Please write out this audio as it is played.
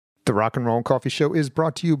The Rock and Roll Coffee Show is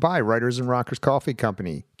brought to you by Writers and Rockers Coffee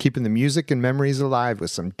Company, keeping the music and memories alive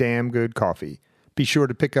with some damn good coffee. Be sure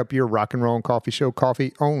to pick up your Rock and Roll Coffee Show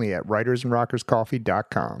coffee only at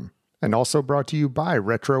writersandrockerscoffee.com. And also brought to you by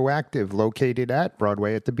Retroactive, located at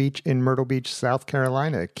Broadway at the Beach in Myrtle Beach, South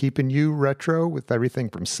Carolina, keeping you retro with everything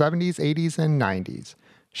from 70s, 80s, and 90s.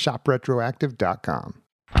 ShopRetroactive.com.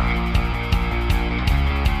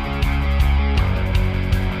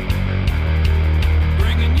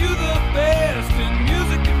 Bringing you the best in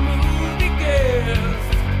music and movie guests.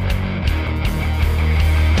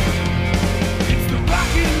 It's the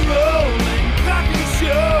Rock and Roll and Coffee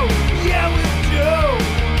Show, yeah, with Joe.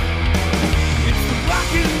 It's the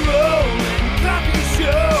Rock and Roll and Coffee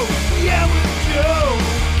Show, yeah, with Joe.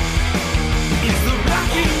 It's the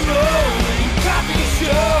Rock and Roll and Coffee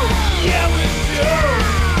Show, yeah, with Joe.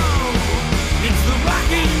 It's the Rock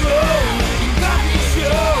and Roll and Coffee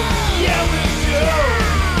Show, yeah, with Joe.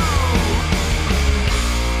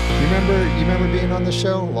 You remember being on the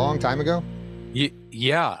show a long time ago?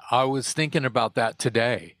 Yeah, I was thinking about that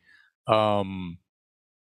today. I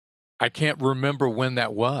can't remember when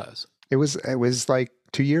that was. It was like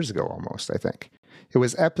 2 years ago almost, I think. It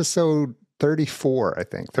was episode 34, I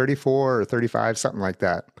think. 34 or 35, something like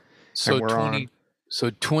that. So And we're on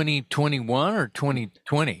 2021 or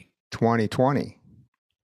 2020? 2020.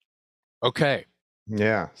 Okay.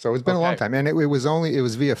 Yeah. So it's been a long time. And it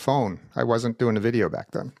was via phone. I wasn't doing a video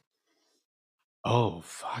back then. Oh,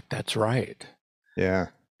 fuck, that's right. Yeah.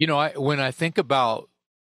 You know, when I think about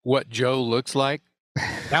what Joe looks like,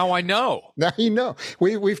 now I know. Now you know.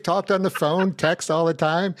 We've talked on the phone, text all the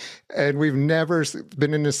time, and we've never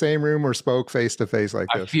been in the same room or spoke face to face like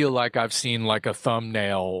this. I feel like I've seen like a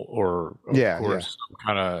thumbnail or some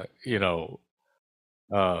kind of,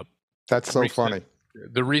 that's so funny.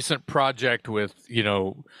 The recent project with,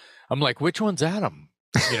 I'm like, which one's Adam?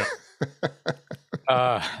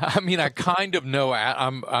 I mean, I kind of know.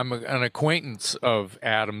 I'm an acquaintance of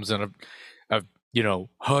Adam's, and I've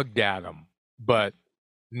hugged Adam, but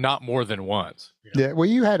not more than once. Yeah. Well,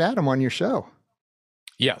 you had Adam on your show.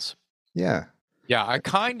 Yes. Yeah. Yeah. I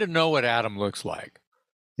kind of know what Adam looks like.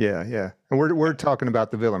 Yeah. Yeah. And we're talking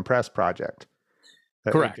about the Villain Press project.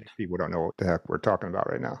 Correct. People don't know what the heck we're talking about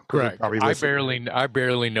right now. Correct. I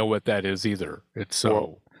barely know what that is either. It's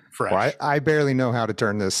so fresh. Well, I barely know how to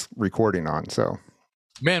turn this recording on. So,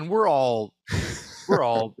 man, we're all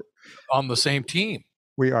on the same team.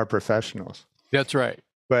 We are professionals. That's right.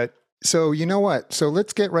 But so you know what? So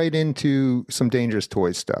let's get right into some Dangerous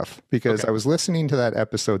Toys stuff, because I was listening to that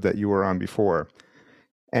episode that you were on before,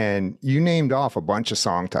 and you named off a bunch of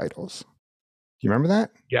song titles. Do you remember that?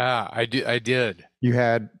 Yeah, I did. You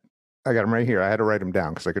had, I got them right here. I had to write them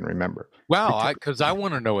down because I couldn't remember. Wow, because I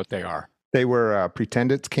want to know what they are. They were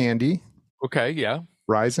Pretend It's Candy. Okay, yeah.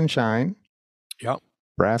 Rise and Shine. Yep.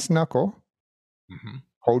 Brass Knuckle. Mm-hmm.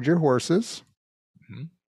 Hold Your Horses. Mm-hmm.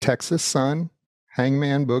 Texas Sun.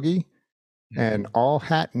 Hangman Boogie. Mm-hmm. And All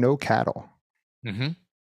Hat, No Cattle. Mm-hmm.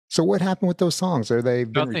 So what happened with those songs? Are they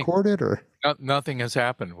been recorded or? Nothing has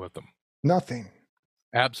happened with them. Nothing.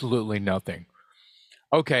 Absolutely nothing.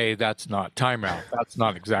 Okay, that's not timeout. That's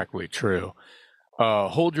not exactly true.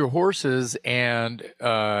 Hold Your Horses and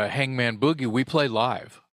Hangman Boogie, we play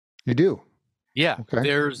live. You do? Yeah. Okay.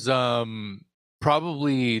 There's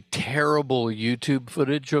probably terrible YouTube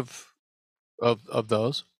footage of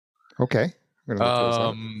those. Okay.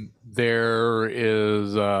 There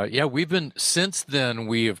is we've been, since then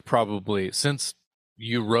we have probably, since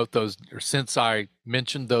you wrote those, or since I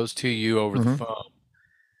mentioned those to you over the phone,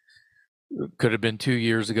 could have been 2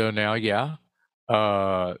 years ago now. Yeah.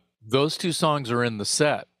 Those two songs are in the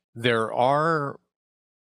set. There are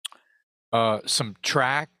some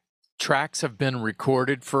tracks have been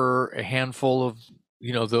recorded for a handful of,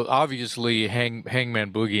 obviously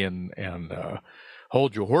Hangman Boogie and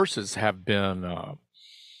Hold Your Horses have been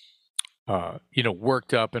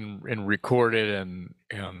worked up and recorded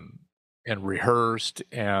and rehearsed,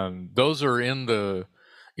 and those are in the,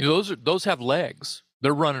 those have legs.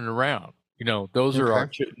 They're running around. Those are our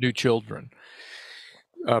new children.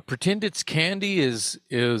 Pretend It's Candy is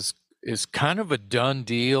kind of a done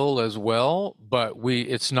deal as well, but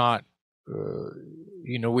it's not.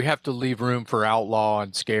 We have to leave room for Outlaw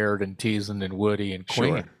and Scared and Teasing and Woody and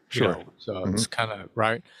Queen. Sure. So it's kind of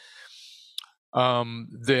right.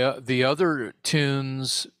 The other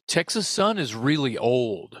tunes, Texas Sun is really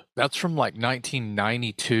old. That's from like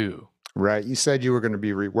 1992. Right. You said you were going to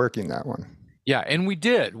be reworking that one. Yeah, and we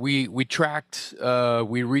did. We retracked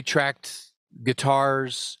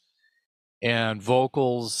guitars and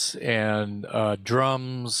vocals and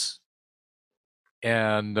drums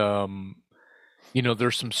and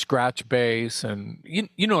there's some scratch bass, and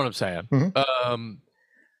you know what I'm saying. Mhm.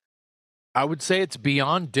 I would say it's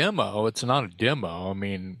beyond demo. It's not a demo. I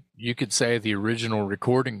mean, you could say the original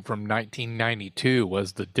recording from 1992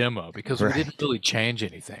 was the demo because we didn't Right. really change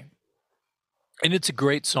anything. And it's a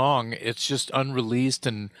great song. It's just unreleased,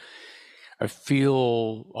 and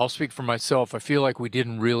I'll speak for myself. I feel like we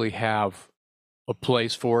didn't really have a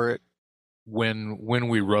place for it when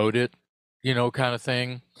we wrote it, kind of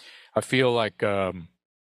thing. I feel like where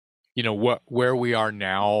we are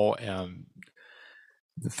now, and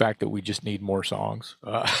the fact that we just need more songs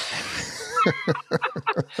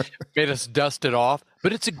made us dust it off.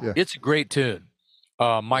 But it's a great tune.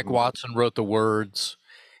 Mike Watson wrote the words,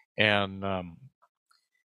 and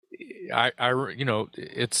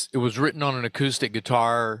it was written on an acoustic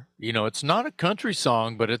guitar. It's not a country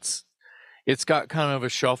song, but it's got kind of a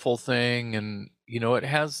shuffle thing, and it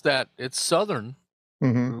has that. It's Southern.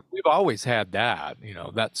 Mm-hmm. We've always had that,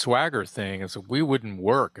 that swagger thing. So we wouldn't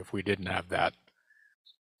work if we didn't have that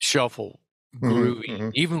shuffle groovy. Mm-hmm.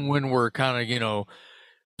 Even when we're kind of,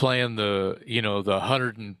 playing the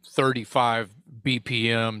 135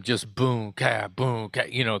 BPM, just boom, cat,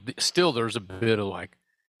 still there's a bit of like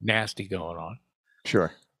nasty going on.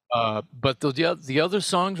 Sure. But the other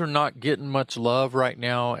songs are not getting much love right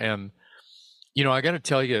now, and I got to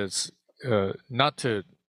tell you, it's I'm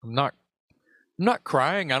not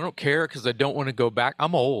crying. I don't care because I don't want to go back.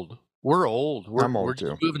 I'm old. We're old. I'm old we're too.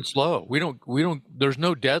 just moving slow. We don't. There's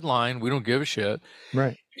no deadline. We don't give a shit.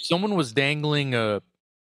 Right. If someone was dangling a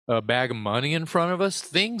bag of money in front of us,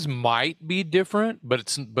 things might be different, but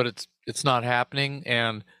it's not happening,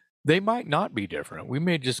 and they might not be different. We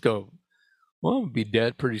may just go, well, I'm gonna be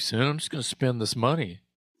dead pretty soon. I'm just gonna spend this money.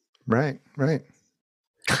 Right.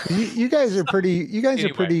 You guys are pretty. You guys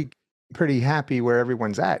Anyway. are pretty happy where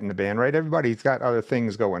everyone's at in the band, right? Everybody's got other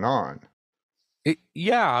things going on.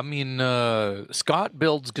 Yeah, I mean, Scott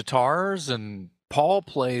builds guitars and Paul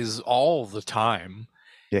plays all the time.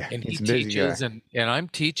 Yeah, and he he's a busy teaches, guy. and I'm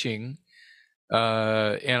teaching.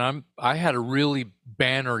 And I had a really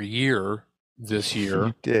banner year this year.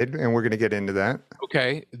 You did, and we're going to get into that.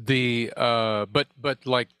 Okay, but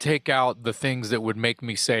like take out the things that would make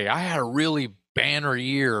me say I had a really banner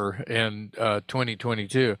year in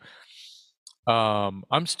 2022.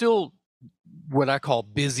 I'm still what I call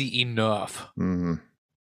busy enough. Mm-hmm.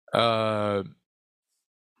 I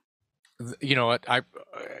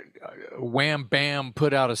Wham Bam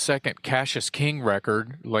put out a second Cassius King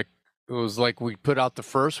record. Like it was like we put out the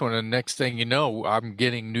first one, and next thing you know, I'm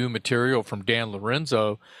getting new material from Dan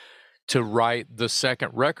Lorenzo to write the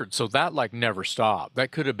second record. So that like never stopped.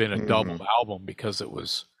 That could have been a double album because it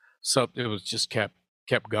was just kept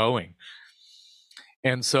going.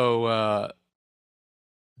 And so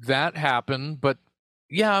that happened, but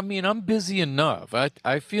yeah, I mean, I'm busy enough.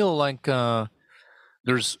 I feel like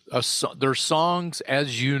there's songs,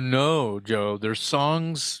 as you know, Joe. There's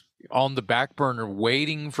songs on the back burner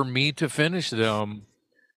waiting for me to finish them.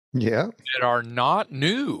 Yeah, that are not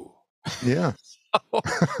new. Yeah.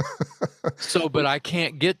 But I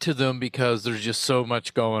can't get to them because there's just so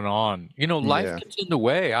much going on. Life gets in the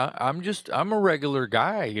way. I'm a regular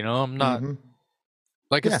guy. I'm not.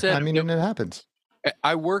 Like I said, I mean, and it happens.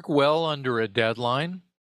 I work well under a deadline,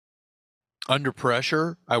 under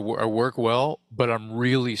pressure. I work well, but I'm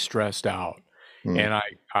really stressed out, and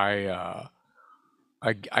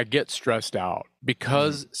I get stressed out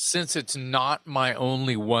because since it's not my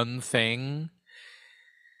only one thing.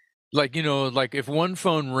 Like if one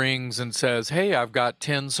phone rings and says, "Hey, I've got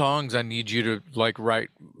 10 songs I need you to like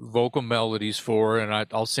write vocal melodies for, and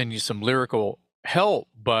I'll send you some lyrical help,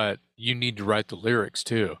 but you need to write the lyrics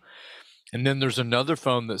too." And then there's another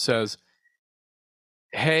phone that says,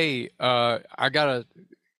 "Hey, I gotta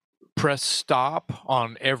press stop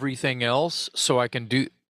on everything else so I can do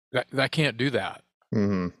that. I can't do that.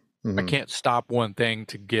 I can't stop one thing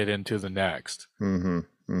to get into the next. I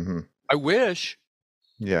wish."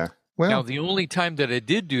 Yeah. Well, now the only time that I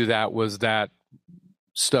did do that was that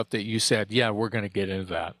stuff that you said. Yeah, we're going to get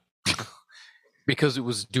into that because it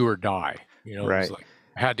was do or die. It was like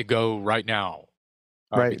I had to go right now.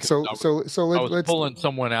 Right. So let's pulling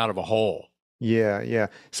someone out of a hole. Yeah.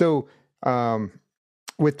 So,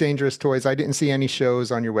 with Dangerous Toys, I didn't see any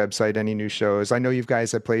shows on your website, any new shows. I know you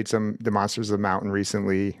guys have played the Monsters of the Mountain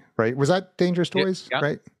recently, right? Was that Dangerous Toys? Yeah.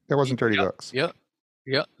 Right. That wasn't Dirty Looks. Yep.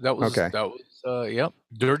 That was okay. Yep.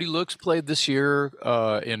 Dirty Looks played this year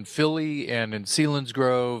in Philly and in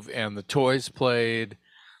Selinsgrove, and the Toys played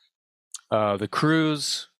the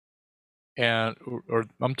Cruise, or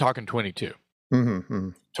I'm talking 22.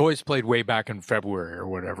 Toys played way back in February or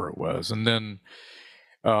whatever it was, and then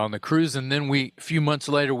on the cruise, and then a few months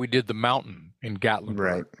later we did the mountain in Gatlinburg.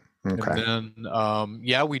 Right. Okay. And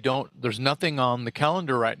then we don't. There's nothing on the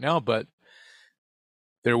calendar right now, but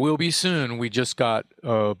there will be soon. We just got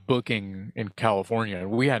a booking in California,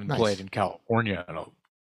 and we hadn't played in California.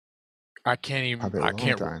 I can't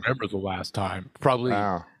remember the last time. Probably.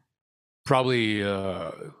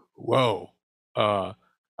 Whoa.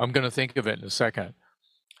 I'm gonna think of it in a second,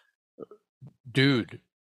 dude.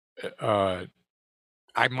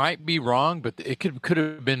 I might be wrong, but it could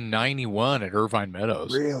have been 91 at Irvine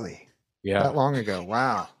Meadows. Really? Yeah. That long ago.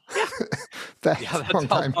 Wow. That's how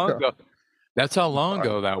long ago. That's how long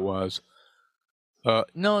ago that was.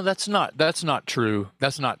 No, that's not true.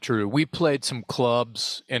 That's not true. We played some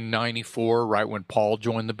clubs in 94, right when Paul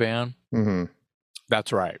joined the band. Mm-hmm.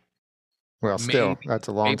 That's right. Well, still, that's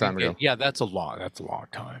a long time ago. Yeah, that's a long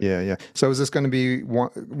time. Yeah. So is this going to be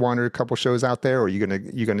one or a couple shows out there, or are you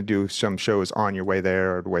gonna do some shows on your way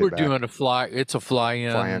there or the way back? We're doing it's a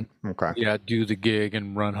fly-in. Fly-in. Okay. Yeah, do the gig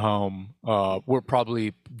and run home. We'll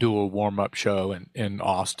probably do a warm-up show in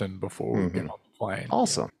Austin before we get on the plane.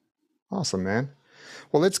 Awesome. Awesome, man.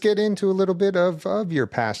 Well, let's get into a little bit of your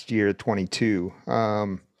past year, 22.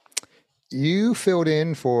 You filled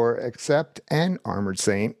in for Accept and Armored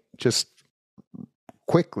Saint just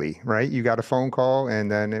quickly, right? You got a phone call,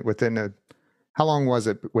 and then how long was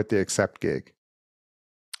it with the Accept gig?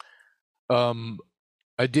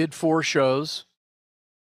 I did 4 shows.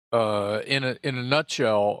 In a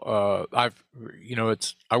nutshell, I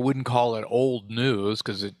wouldn't call it old news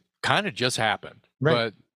because it kind of just happened,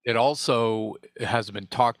 but it also has been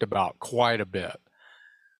talked about quite a bit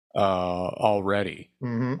already.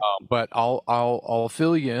 Mm-hmm. But I'll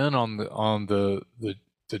fill you in on the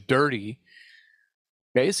dirty.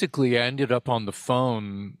 Basically, I ended up on the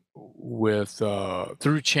phone with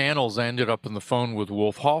through channels. I ended up on the phone with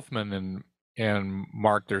Wolf Hoffman, and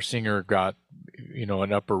Mark, their singer, got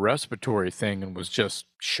an upper respiratory thing and was just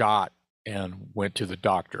shot and went to the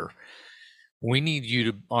doctor. We need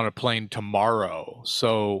you on a plane tomorrow.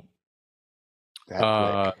 So,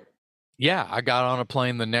 I got on a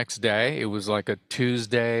plane the next day. It was like a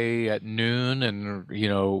Tuesday at noon, and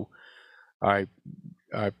I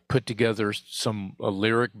put together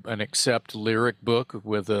an Accept lyric book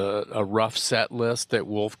with a rough set list that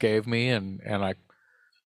Wolf gave me, and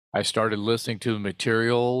I started listening to the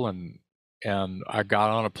material, and I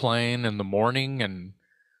got on a plane in the morning and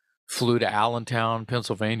flew to Allentown,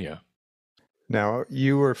 Pennsylvania. Now,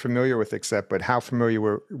 you were familiar with Accept, but how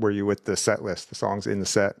familiar were you with the set list, the songs in the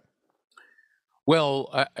set?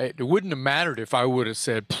 Well, it wouldn't have mattered if I would have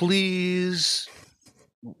said, please,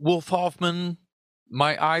 Wolf Hoffman,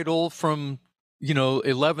 my idol from,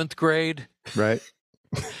 11th grade. Right.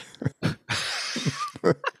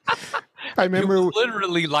 I remember it was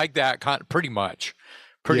literally like that, pretty much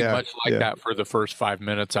that for the first 5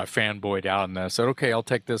 minutes. I fanboyed out, and I said, okay, I'll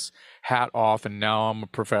take this hat off, and now I'm a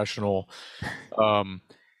professional.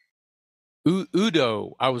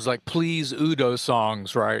 Udo, I was like, please, Udo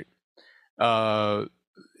songs, right? And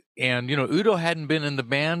Udo hadn't been in the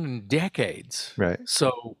band in decades, right?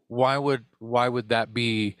 So why would that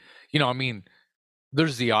be?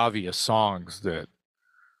 There's the obvious songs that,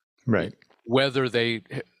 right, whether they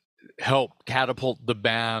help catapult the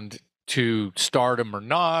band to stardom or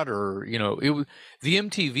not, or the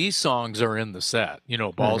MTV songs are in the set.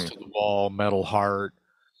 Balls to the Wall, Metal Heart,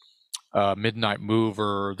 Midnight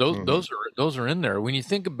Mover. Those are in there. When you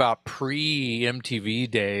think about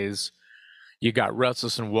pre-MTV days, you got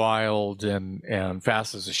Restless and Wild and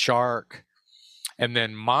Fast as a Shark. And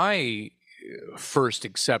then my first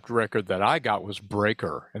Accept record that I got was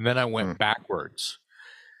Breaker. And then I went backwards.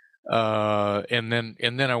 And then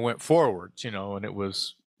I went forwards, and it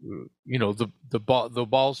was, the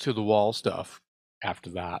Balls to the Wall stuff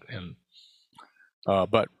after that. And,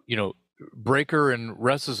 but, Breaker and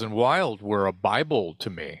Restless and Wild were a Bible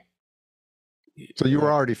to me. So you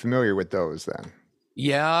were already familiar with those then?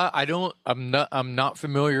 Yeah, I'm not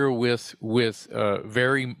familiar with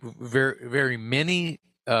very, very, very many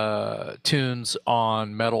tunes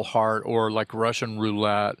on Metal Heart or like Russian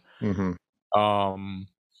Roulette. Mm-hmm.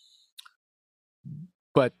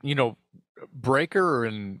 But Breaker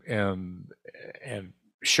and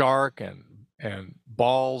Shark and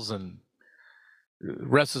Balls and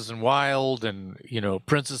Restless and Wild and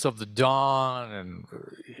Princess of the Dawn and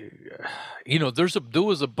there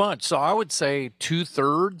was a bunch. So I would say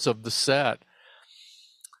 2/3 of the set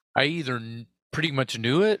I either pretty much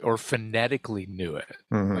knew it or phonetically knew it.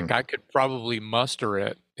 Mm-hmm. Like I could probably muster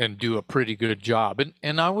it and do a pretty good job,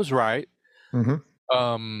 and I was right.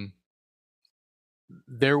 Mm-hmm.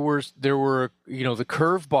 there were the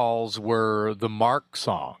curveballs were the Mark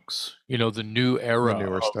songs, the new era, the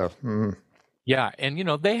newer stuff. Mm-hmm. Yeah, and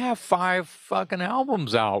they have 5 fucking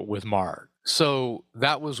albums out with Mark, so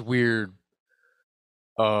that was weird.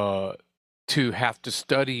 To have to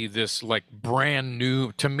study this like brand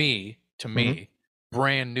new to me,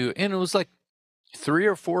 brand new, and it was like 3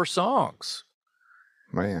 or 4 songs.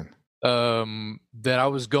 Man. That I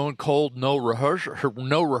was going cold, no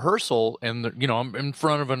rehearsal, and I'm in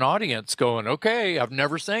front of an audience going, okay, I've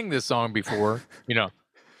never sang this song before,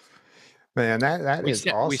 Man, that is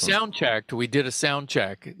awesome. We sound checked. We did a sound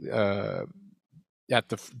check on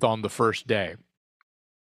the first day,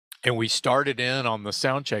 and we started in on the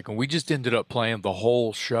sound check, and we just ended up playing the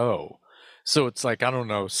whole show. So it's like, I don't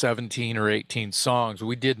know, 17 or 18 songs.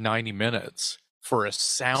 We did 90 minutes for a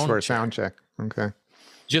sound check. Okay.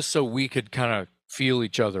 Just so we could kind of feel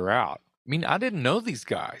each other out. I mean, I didn't know these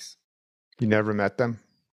guys. You never met them?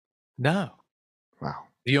 No. Wow.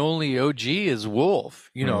 The only OG is Wolf,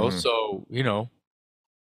 so,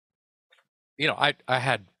 I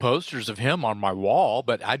had posters of him on my wall,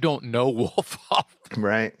 but I don't know Wolf off.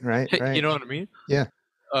 Right. You know what I mean? Yeah.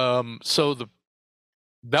 So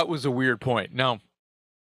that was a weird point. Now,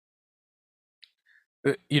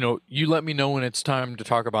 you let me know when it's time to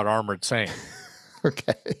talk about Armored Saint.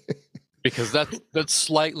 Okay. Because that's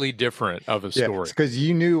slightly different of a story. Because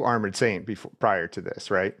you knew Armored Saint prior to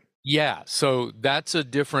this, right? Yeah. So that's a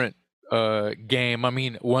different game. I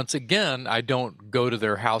mean, once again, I don't go to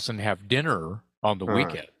their house and have dinner on the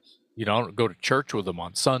weekends. I don't go to church with them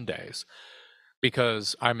on Sundays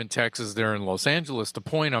because I'm in Texas, they're in Los Angeles. The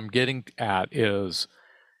point I'm getting at is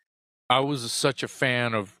I was such a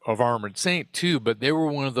fan of Armored Saint too, but they were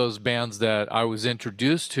one of those bands that I was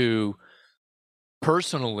introduced to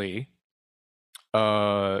personally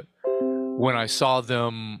when I saw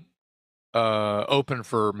them open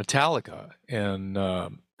for Metallica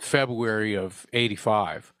in February of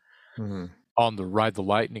 '85 on the Ride the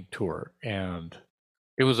Lightning tour, and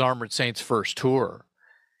it was Armored Saint's first tour,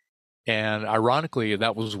 and ironically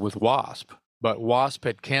that was with Wasp, but Wasp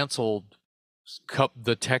had canceled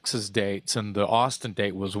the Texas dates and the Austin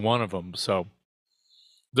date was one of them. So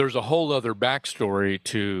there's a whole other backstory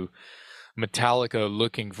to Metallica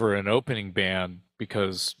looking for an opening band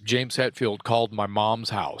because James Hetfield called my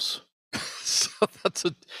mom's house. So that's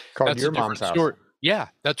a different story. Yeah,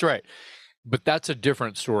 that's right. But that's a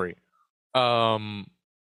different story. In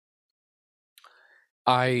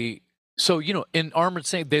Armored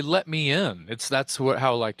Saint, they let me in. That's how I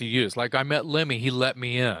like to use. Like I met Lemmy, he let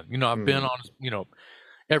me in. I've been on,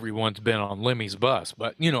 everyone's been on Lemmy's bus,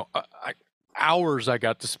 but hours I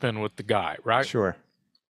got to spend with the guy, right? Sure.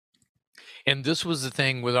 And this was the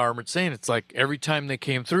thing with Armored Saint. It's like every time they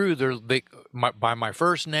came through, by my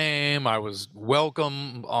first name, I was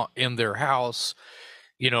welcome in their house.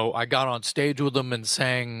 I got on stage with them and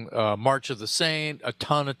sang March of the Saint a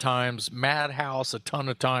ton of times, Madhouse a ton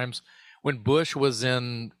of times. When Bush was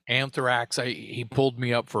in Anthrax, he pulled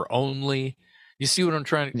me up for Only. You see what I'm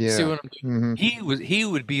trying to see? What I'm He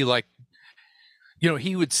would be like,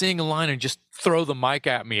 he would sing a line and just throw the mic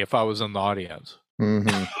at me if I was in the audience.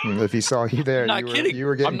 If he saw you there, you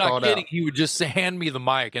were getting called out. I'm not kidding. He would just hand me the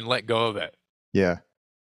mic and let go of it. Yeah.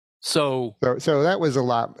 So that was a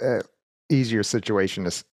lot easier situation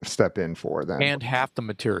to step in for then. And half the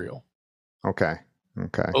material. Okay.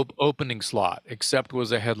 Opening slot. Accept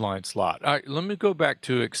was a headline slot. All right, let me go back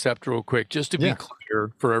to Accept real quick, just to be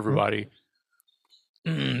clear for everybody.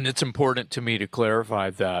 It's important to me to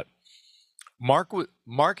clarify that Mark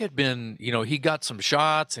had been, he got some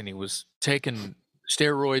shots and he was taking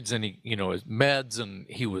steroids and his meds, and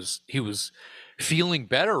he was feeling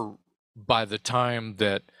better by the time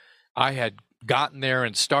that I had gotten there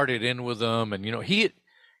and started in with him. And he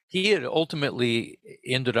had ultimately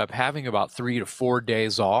ended up having about 3 to 4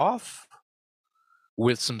 days off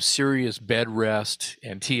with some serious bed rest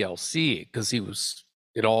and TLC because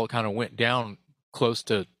it all kind of went down close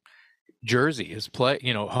to Jersey, his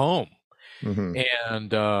home.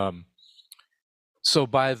 And so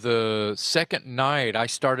by the second night, I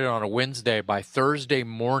started on a Wednesday. By Thursday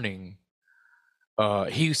morning,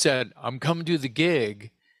 he said, I'm coming to the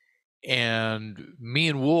gig, and me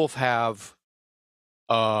and Wolf have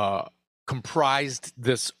comprised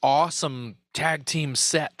this awesome tag team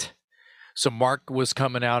set. So Mark was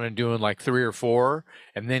coming out and doing like 3 or 4,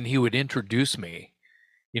 and then he would introduce me.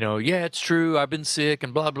 Yeah, it's true, I've been sick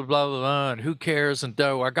and blah, blah, blah, blah, blah, and who cares? And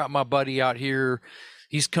I got my buddy out here.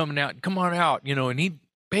 He's coming out. Come on out, and he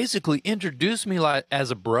basically introduced me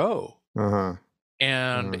as a bro.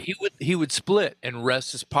 And he would split and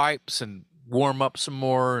rest his pipes and warm up some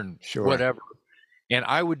more and whatever. and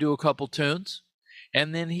I would do a couple tunes,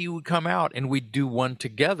 and then he would come out and we'd do one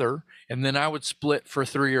together, and then I would split for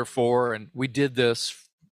 3 or 4, and we did this,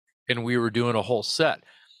 and we were doing a whole set.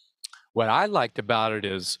 What I liked about it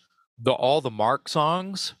is all the Mark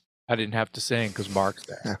songs I didn't have to sing because Mark's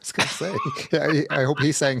there. I was gonna say, yeah, I hope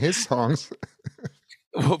he sang his songs.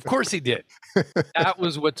 Well, of course he did. That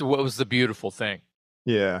was what was the beautiful thing.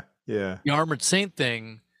 Yeah, yeah. The Armored Saint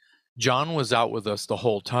thing, John was out with us the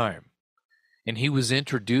whole time, and he was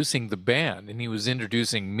introducing the band, and he was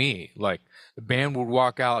introducing me. Like, the band would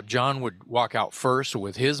walk out, John would walk out first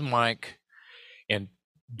with his mic and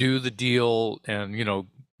do the deal, and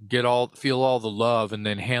feel all the love, and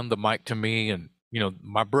then hand the mic to me, and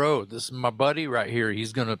my bro, this is my buddy right here,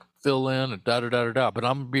 he's gonna fill in and da-da-da-da-da, but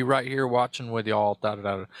I'm gonna be right here watching with y'all,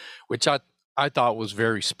 da-da-da-da, which I thought was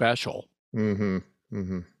very special.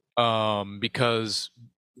 Because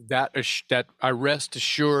that I rest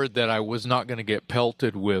assured that I was not going to get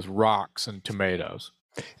pelted with rocks and tomatoes.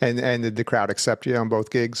 And did the crowd accept you on both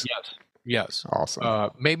gigs? Yes.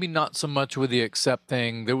 Awesome. Maybe not so much with the accept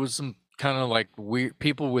thing. There was some kind of like weird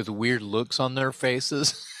people with weird looks on their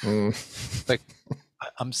faces. Like,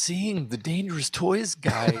 I'm seeing the Dangerous Toys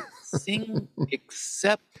guy sing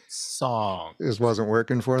accept song. This wasn't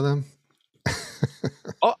working for them?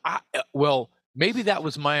 Well, maybe that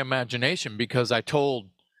was my imagination, because I told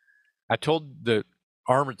the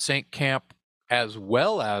Armored Saint camp as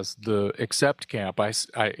well as the Accept camp.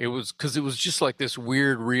 It was just like this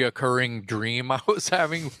weird reoccurring dream I was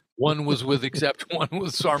having. One was with Accept, one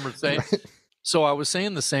was Armored Saint. Right. So I was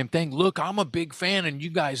saying the same thing. Look, I'm a big fan, and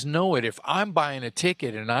you guys know it. If I'm buying a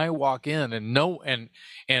ticket and I walk in and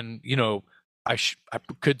I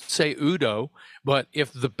could say Udo, but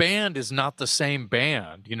if the band is not the same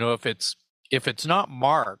band, if it's not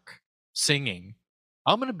Mark singing,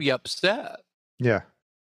 I'm going to be upset. Yeah.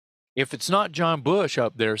 If it's not John Bush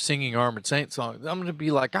up there singing Armored Saint songs, I'm going to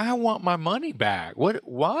be like, I want my money back.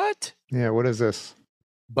 What? Yeah, what is this?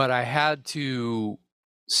 But I had to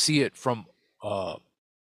see it from, I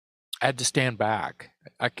had to stand back.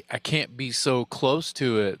 I can't be so close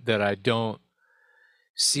to it that I don't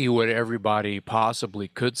see what everybody possibly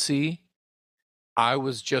could see. I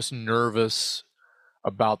was just nervous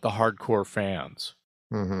about the hardcore fans,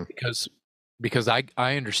 because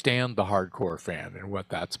I understand the hardcore fan and what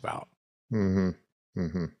that's about.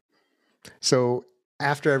 So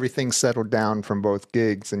after everything settled down from both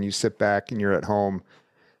gigs and you sit back and you're at home,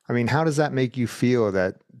 I mean, how does that make you feel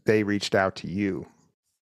that they reached out to you?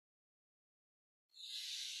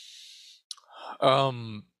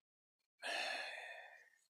 Yeah.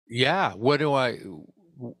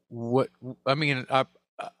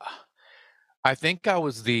 I think I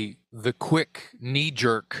was the quick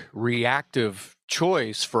knee-jerk reactive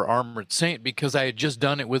choice for Armored Saint, because I had just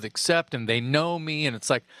done it with Accept, and they know me, and it's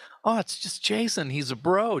like, oh, it's just Jason. He's a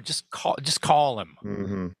bro. Just call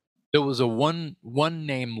him. There was a one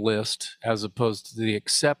name list as opposed to the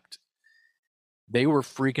Accept. They were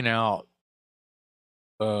freaking out.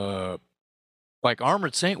 Like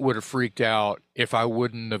Armored Saint would have freaked out if I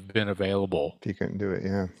wouldn't have been available. If you couldn't do it,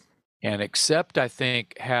 yeah. And Accept, I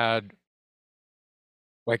think, had,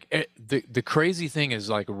 like, the crazy thing is,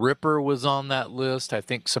 like, Ripper was on that list. I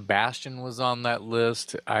think Sebastian was on that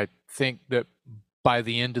list. I think that by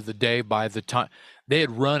the end of the day, by the time they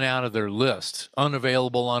had run out of their list,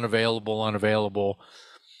 unavailable.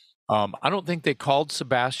 I don't think they called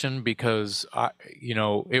Sebastian because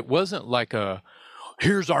it wasn't like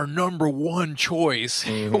here's our number one choice.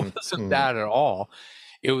 It wasn't that at all.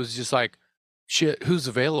 It was just like, shit, who's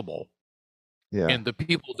available? Yeah. And the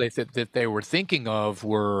people that they were thinking of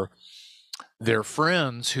were their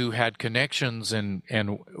friends who had connections and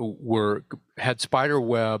had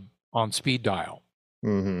Spiderweb on speed dial.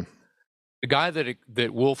 The guy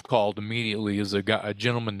that Wolf called immediately is a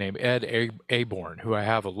gentleman named Ed Aborn, who I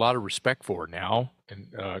have a lot of respect for now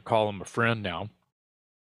and call him a friend now.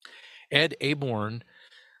 Ed Aborn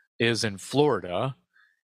is in Florida,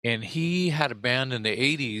 and he had a band in the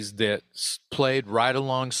 80s that played right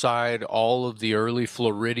alongside all of the early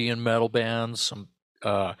Floridian metal bands,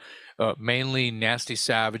 mainly Nasty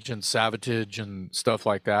Savage and Savatage and stuff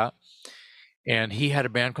like that. And he had a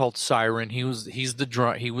band called Siren. He was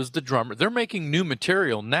the drummer. They're making new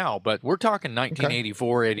material now, but we're talking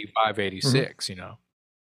 1984, 85, 86,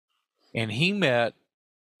 And he's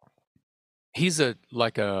an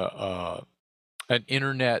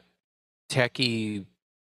internet techie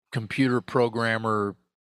computer programmer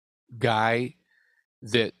guy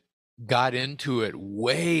that got into it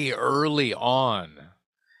way early on.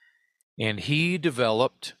 And he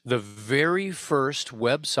developed the very first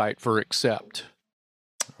website for Accept.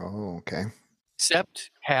 Oh, okay. Accept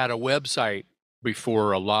had a website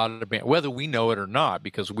before a lot of bands, whether we know it or not,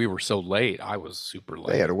 because we were so late. I was super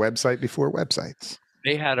late. They had a website before websites.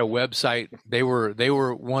 They had a website. They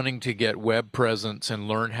were wanting to get web presence and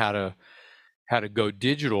learn how to go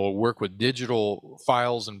digital, work with digital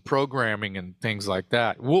files and programming and things like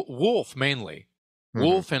that. Wolf mainly. Mhm.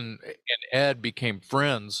 Wolf and Ed became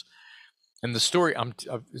friends. And the story,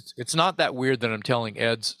 it's not that weird that I'm telling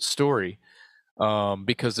Ed's story,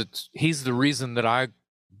 because he's the reason that I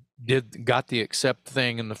got the accept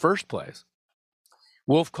thing in the first place.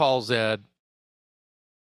 Wolf calls Ed.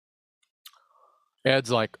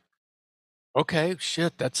 Ed's like, okay,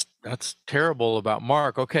 shit, that's terrible about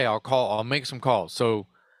Mark. Okay, I'll make some calls. So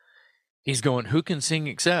he's going, who can sing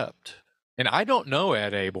accept? And I don't know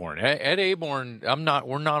Ed Aborn. Ed Aborn,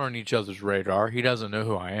 we're not on each other's radar. He doesn't know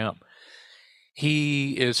who I am.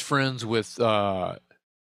 He is friends with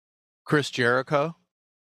Chris Jericho,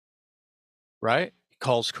 right? He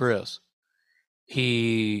calls Chris.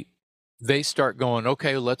 They start going,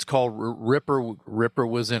 okay, let's call Ripper. Ripper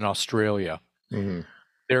was in Australia. Mm-hmm.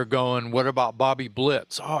 They're going, what about Bobby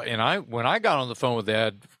Blitz? Oh, and when I got on the phone with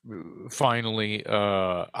Ed, finally,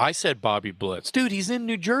 I said Bobby Blitz. Dude, he's in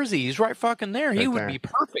New Jersey. He's right fucking there. He would be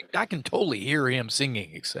perfect. I can totally hear him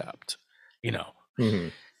singing, except, Mm-hmm.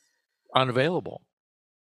 unavailable.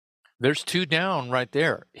 There's two down right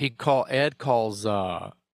there. Ed calls,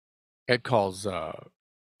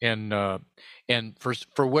 and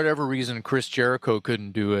for whatever reason, Chris Jericho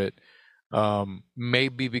couldn't do it.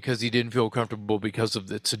 Maybe because he didn't feel comfortable because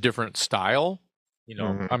it's a different style.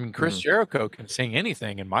 Mm-hmm. I mean, Chris Jericho can sing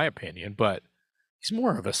anything, in my opinion, but he's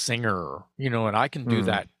more of a singer, and I can do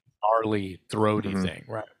that gnarly, throaty thing,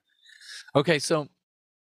 right? Okay, so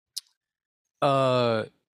Ed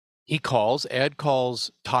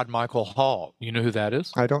calls Todd Michael Hall. You know who that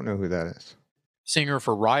is? I don't know who that is. Singer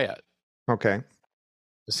for Riot. Okay.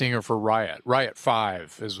 The singer for Riot. Riot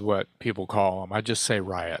 5 is what people call him. I just say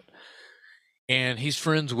Riot. And he's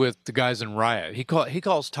friends with the guys in Riot. He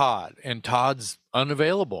calls Todd, and Todd's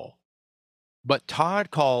unavailable. But Todd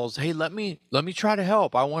calls, hey, let me try to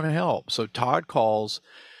help. I want to help. So Todd calls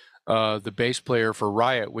the bass player for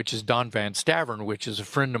Riot, which is Don Van Stavern, which is a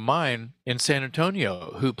friend of mine in San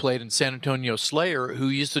Antonio, who played in San Antonio Slayer, who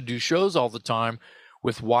used to do shows all the time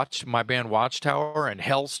with my band Watchtower and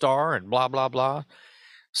Hellstar and blah, blah, blah.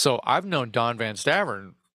 So I've known Don Van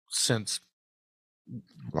Stavern since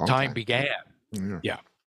time began. Yeah.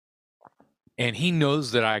 And he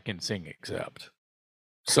knows that I can sing accept.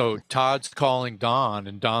 So Todd's calling Don,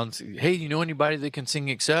 and Don's, hey, you know anybody that can sing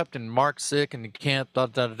accept? And Mark's sick and he can't, da,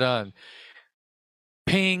 da, da, da. And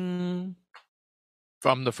ping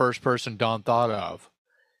from the first person Don thought of.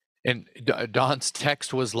 And Don's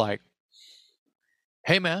text was like,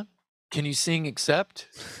 hey, man, can you sing accept?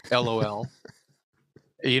 LOL.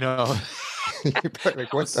 Like,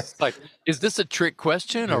 like, is this a trick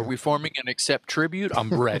question? Are we forming an accept tribute?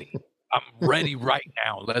 I'm ready. I'm ready right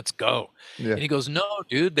now. Let's go. Yeah. And he goes, no,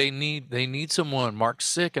 dude, they need someone. Mark's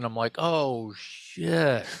sick. And I'm like, oh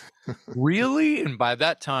shit. Really? And by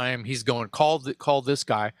that time he's going, call this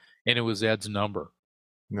guy. And it was Ed's number.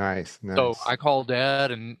 Nice. So I called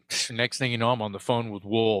Ed, and next thing you know, I'm on the phone with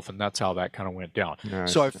Wolf, and that's how that kind of went down.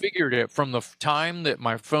 Nice. So I figured it from the time that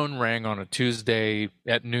my phone rang on a Tuesday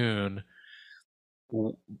at noon,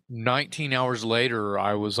 19 hours later,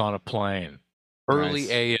 I was on a plane. Early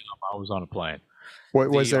AM, I was on a plane.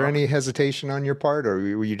 Was there any hesitation on your part, or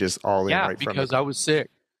were you just all in right from the Yeah, because I was sick.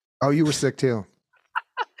 Oh, you were sick too?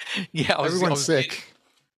 Yeah, everyone's sick.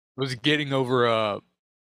 I was getting over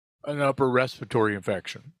an upper respiratory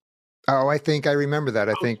infection. Oh, I think I remember that.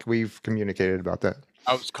 I think we've communicated about that.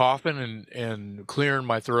 I was coughing and clearing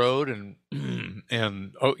my throat, and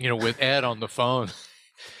with Ed on the phone,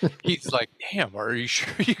 he's like, damn, are you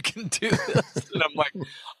sure you can do this? And I'm like,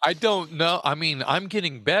 I don't know. I mean, I'm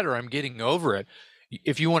getting better. I'm getting over it.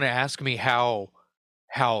 If you want to ask me how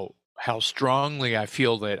strongly I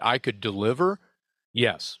feel that I could deliver,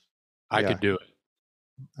 yes, I could do it.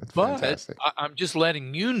 That's but fantastic. I'm just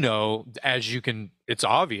letting you know, it's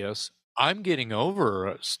obvious, I'm getting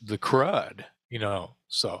over the crud,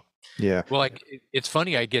 so. Yeah. Well, it's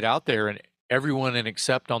funny, I get out there and everyone in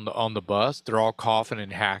accept on the bus, they're all coughing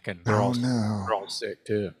and hacking. They're all sick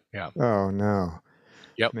too. Yeah. Oh no.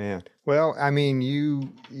 Yep. Man. Well, I mean,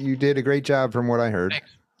 you did a great job from what I heard.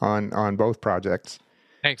 Thanks. on both projects.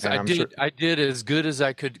 Thanks. I did as good as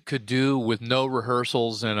I could do with no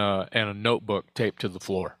rehearsals and a notebook taped to the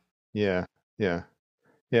floor. Yeah.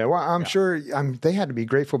 Well, I'm sure they had to be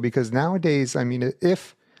grateful, because nowadays, I mean,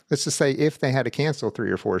 let's just say if they had to cancel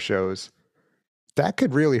 3 or 4 shows, that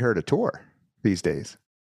could really hurt a tour these days.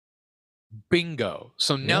 Bingo.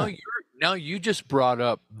 So now you just brought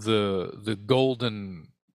up the golden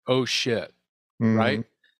oh shit, right?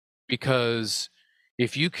 Because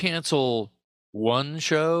if you cancel one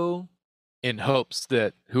show in hopes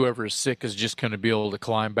that whoever is sick is just going to be able to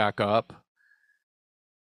climb back up,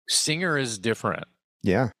 singer is different.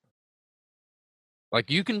 Yeah. Like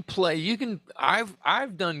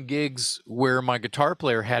I've done gigs where my guitar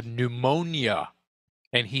player had pneumonia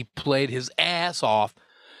and he played his ass off,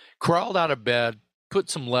 crawled out of bed, put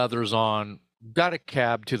some leathers on, got a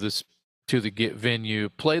cab to the venue,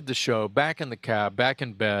 played the show, back in the cab, back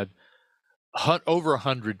in bed, over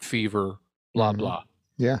 100 fever, blah blah.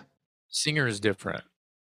 Yeah. Singer is different.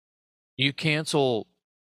 You cancel,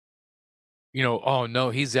 oh no,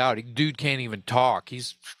 he's out. Dude can't even talk.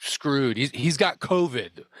 He's screwed. He's got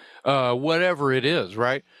COVID, whatever it is,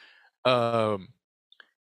 right? You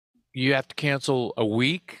have to cancel a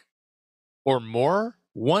week or more.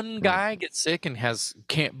 One guy gets sick and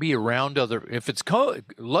can't be around other. If it's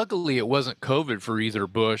COVID, luckily it wasn't COVID for either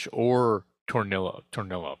Bush or Tornillo.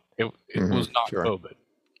 It was not COVID.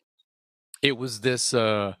 It was this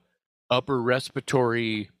upper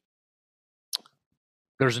respiratory.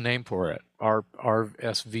 There's a name for it.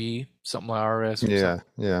 RSV, something like RSV.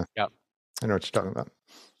 Yeah. I know what you're talking about.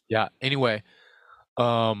 Yeah. Anyway,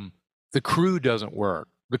 the crew doesn't work.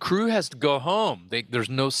 The crew has to go home. There's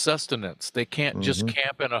no sustenance. They can't just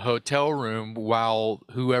camp in a hotel room while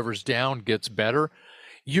whoever's down gets better.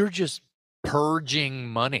 You're just purging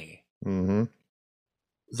money. For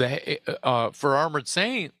Armored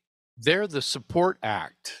Saint, they're the support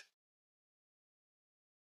act.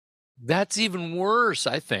 That's even worse,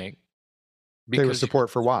 I think. They were support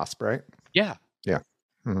for Wasp, right? Yeah. Yeah.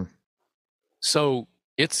 So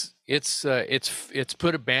it's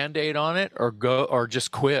put a Band-Aid on it or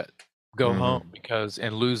just quit, go home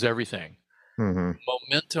and lose everything.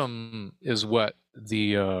 Momentum is what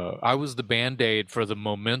I was the Band-Aid for the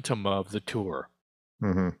momentum of the tour.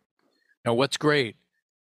 Now what's great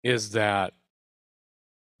is that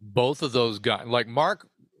both of those guys, like Mark,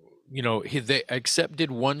 they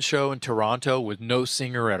did one show in Toronto with no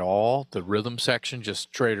singer at all. The rhythm section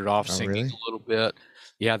just traded off singing a little bit.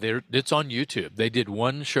 Yeah, it's on YouTube. They did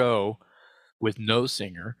one show with no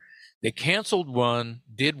singer. They canceled one,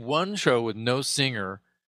 did one show with no singer.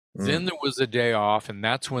 Then there was a day off, and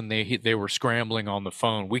that's when they were scrambling on the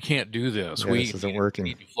phone. We can't do this. Yeah, this isn't working.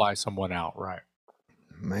 We need to fly someone out, right?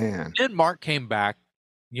 Man. Then Mark came back,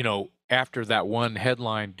 after that one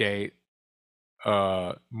headline date.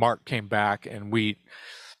 Mark came back, and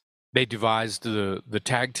they devised the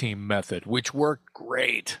tag team method, which worked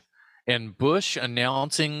great. And Bush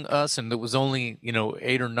announcing us, and it was only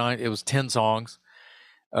 8 or 9, it was 10 songs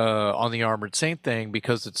on the Armored Saint thing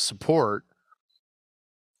because it's support.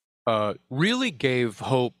 Really gave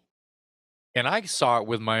hope, and I saw it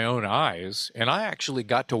with my own eyes, and I actually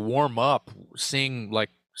got to warm up,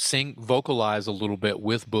 vocalize a little bit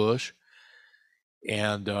with Bush,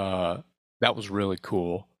 and that was really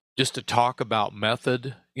cool, just to talk about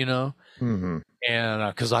method, and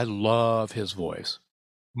because I love his voice.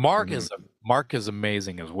 Mark is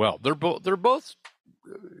amazing as well. They're both.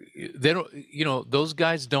 They don't. Those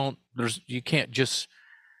guys don't. You can't just.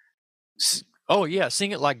 Oh yeah,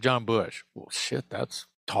 sing it like John Bush. Well, shit, that's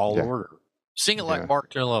tall order. Sing it like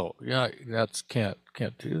Mark Tornillo. Yeah, that's can't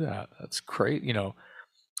do that. That's crazy.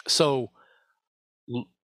 So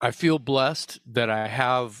I feel blessed that I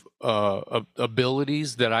have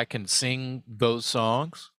abilities that I can sing those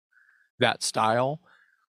songs, that style.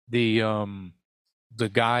 The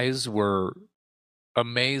guys were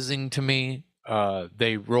amazing to me.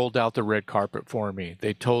 They rolled out the red carpet for me.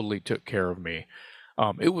 They totally took care of me.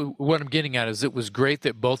 What I'm getting at is it was great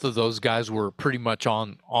that both of those guys were pretty much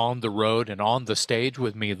on the road and on the stage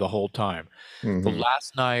with me the whole time. The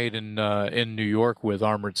last night in New York with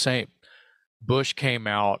Armored Saint, Bush came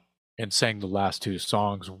out and sang the last 2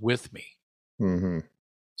 songs with me.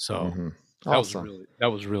 So Awesome. that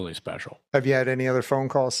was really special. Have you had any other phone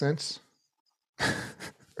calls since?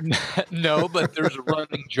 No, but there's a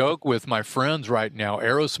running joke with my friends right now.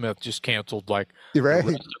 Aerosmith just canceled the rest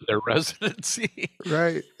of their residency.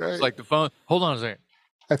 Right. It's like the phone. Hold on a second.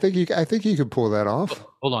 I think you could pull that off.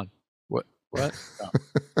 Hold on. What? No.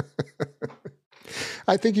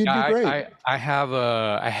 I think you'd be great. I had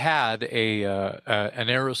an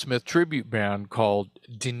Aerosmith tribute band called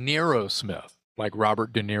De Niro Smith, like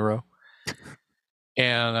Robert De Niro.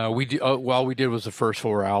 And all we did was the first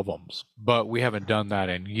 4 albums, but we haven't done that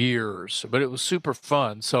in years. But it was super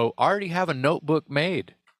fun. So I already have a notebook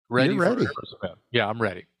made, ready. You're ready. For Aerosmith. Yeah, I'm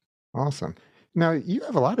ready. Awesome. Now you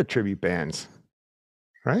have a lot of tribute bands,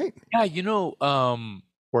 right? Yeah,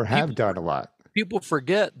 or have done a lot. People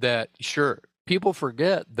forget that. Sure, people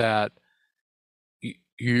forget that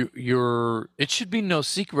you're. It should be no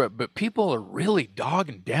secret, but people are really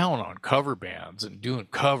dogging down on cover bands and doing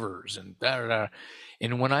covers and da.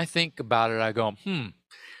 And when I think about it, I go,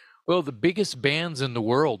 well, the biggest bands in the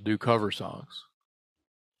world do cover songs.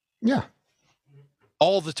 Yeah.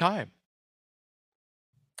 All the time.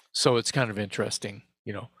 So it's kind of interesting,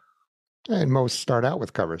 you know. And most start out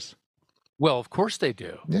with covers. Well, of course they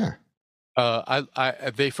do. Yeah.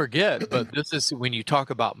 They forget, but this is when you talk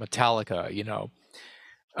about Metallica, you know,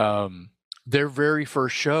 their very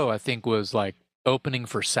first show, I think, was like opening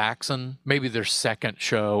for Saxon. Maybe their second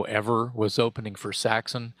show ever was opening for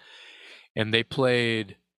Saxon. And they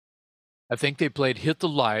played, I think they played Hit the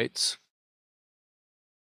Lights.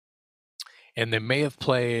 And they may have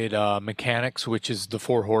played Mechanics, which is the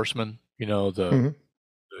Four Horsemen, you know, the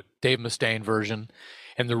Dave Mustaine version.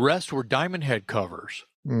 And the rest were Diamond Head covers.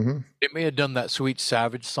 They may have done that Sweet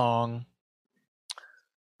Savage song.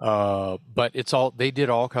 But it's all, they did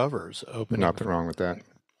all covers. Nothing wrong with that.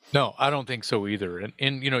 No, I don't think so either.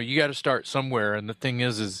 And you know, you got to start somewhere. And the thing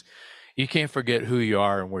is you can't forget who you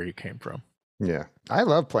are and where you came from. Yeah. I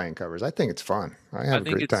love playing covers. I think it's fun. I have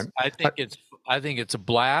a great time. I think it's a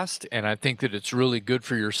blast, and I think that it's really good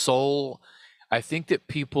for your soul. I think that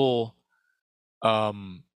people,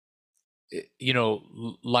 you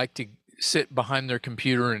know, like to sit behind their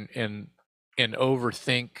computer and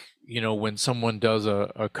overthink, you know, when someone does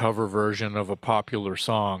a cover version of a popular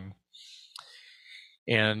song.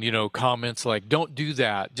 And, you know, comments like, don't do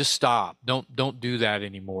that, just stop, don't do that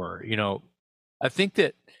anymore. You know, I think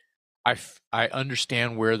that I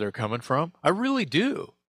understand where they're coming from. I really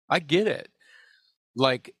do. I get it.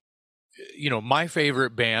 Like, you know, my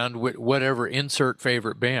favorite band, whatever, insert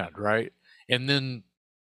favorite band, right? And then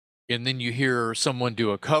you hear someone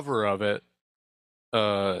do a cover of it,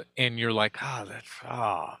 and you're like,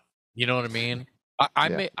 you know what I mean?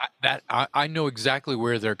 I know exactly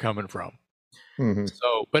where they're coming from.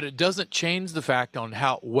 So, but it doesn't change the fact on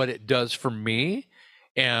what it does for me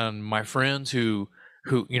and my friends who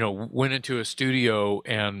you know went into a studio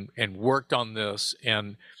and worked on this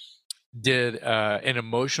and did an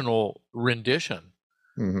emotional rendition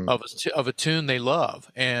of a tune they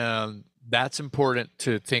love. And that's important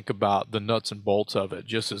to think about the nuts and bolts of it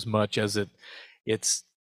just as much as it's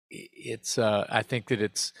I think that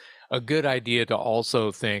it's a good idea to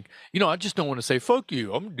also think, you know, I just don't want to say, fuck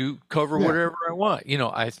you, I'm going to cover whatever I want. You know,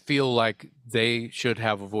 I feel like they should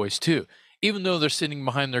have a voice too, even though they're sitting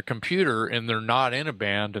behind their computer and they're not in a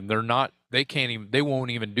band and they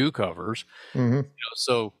won't even do covers. You know,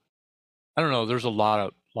 so I don't know. There's a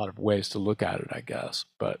lot of ways to look at it, I guess.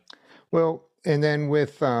 But well, and then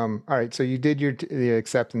with all right, so you did the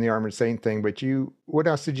Accept and the Armored Saint thing, but what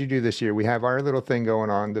else did you do this year? We have our little thing going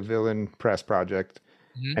on, the Villain Press Project,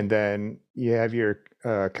 and then you have your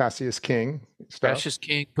Cassius King stuff. Cassius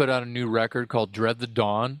King put out a new record called Dread the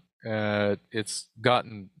Dawn. It's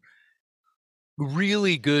gotten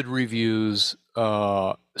really good reviews.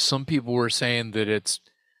 Some people were saying that it's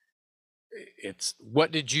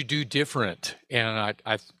what did you do different? And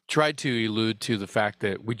I tried to allude to the fact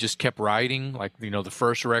that we just kept writing. Like, you know, the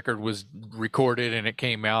first record was recorded and it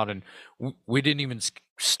came out and we didn't even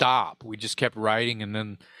stop. We just kept writing. And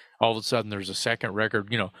then all of a sudden there's a second record,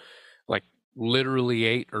 you know, like literally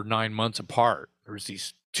 8 or 9 months apart. There's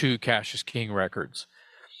these 2 Cassius King records.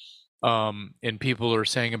 And people are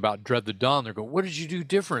saying about Dread the Dawn, they're going, what did you do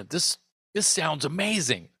different? This sounds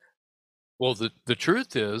amazing. Well, the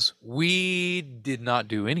truth is we did not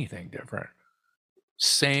do anything different.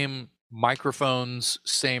 Same microphones,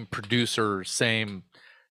 same producer, same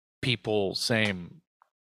people, same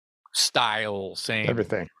style, same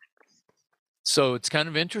everything. So it's kind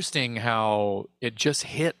of interesting how it just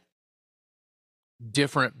hit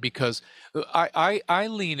different, because I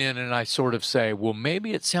lean in and I sort of say, well,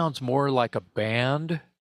 maybe it sounds more like a band.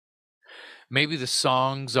 Maybe the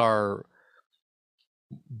songs are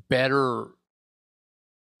better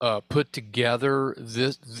put together.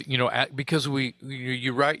 This, you know, because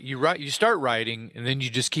you start writing and then you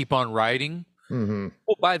just keep on writing.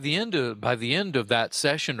 Well, by the end of that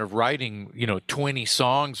session of writing, you know, 20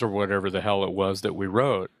 songs or whatever the hell it was that we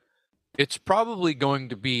wrote, it's probably going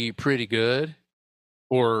to be pretty good,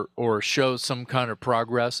 or show some kind of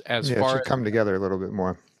progress as far it should as come together a little bit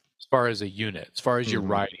more. As far as a unit, as far as your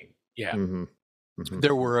writing. Yeah.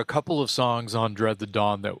 There were a couple of songs on Dread the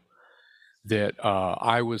Dawn that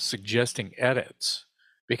I was suggesting edits,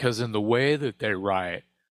 because in the way that they write,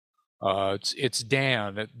 it's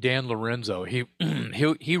Dan Lorenzo.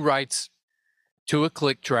 He writes to a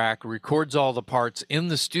click track, records all the parts in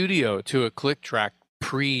the studio to a click track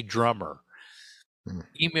pre-drummer.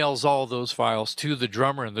 Emails all those files to the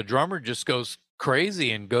drummer, and the drummer just goes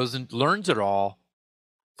crazy and goes and learns it all.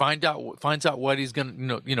 Finds out what he's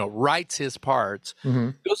gonna, writes his parts.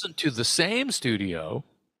 Goes into the same studio.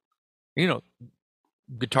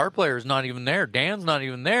 Guitar player is not even there. Dan's not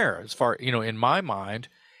even there, as far in my mind,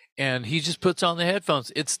 and he just puts on the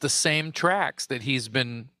headphones. It's the same tracks that he's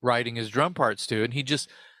been writing his drum parts to, and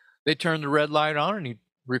they turn the red light on, and he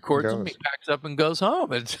records them. He packs up and goes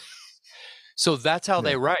home. And so that's how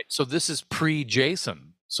they write. So this is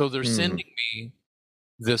pre-Jason. So they're sending me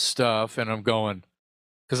this stuff, and I'm going,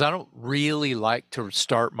 because I don't really like to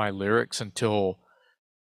start my lyrics until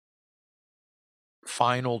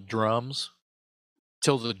final drums,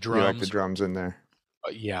 till the drums. You like the drums in there?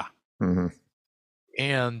 Yeah.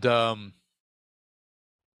 And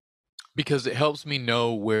because it helps me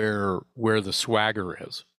know where the swagger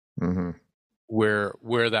is,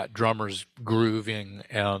 where that drummer's grooving,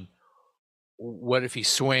 and what if he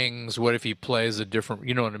swings, what if he plays a different,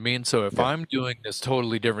 you know what I mean? So if I'm doing this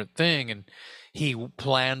totally different thing and he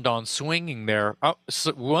planned on swinging there,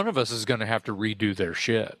 so one of us is going to have to redo their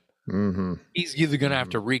shit. He's either going to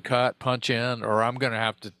have to recut, punch in, or I'm going to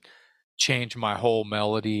have to change my whole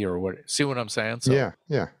melody or what. See what I'm saying? So yeah.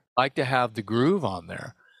 I like to have the groove on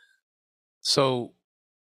there. So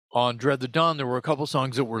on Dread the Dawn, there were a couple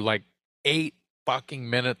songs that were like 8 fucking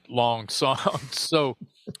minute long songs. So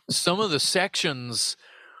some of the sections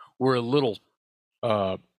were a little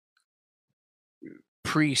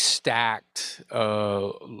pre-stacked,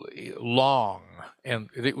 long, and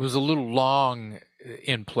it was a little long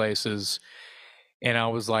in places. And I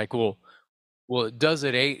was like, well, it does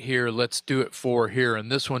it 8 here, let's do it 4 here,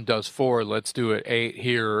 and this one does 4, let's do it 8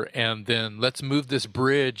 here, and then let's move this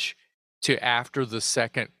bridge to after the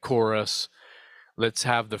second chorus. Let's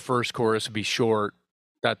have the first chorus be short.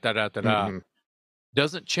 Doesn't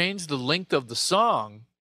change the length of the song.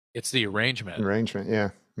 It's the arrangement.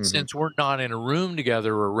 Since we're not in a room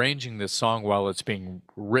together arranging this song while it's being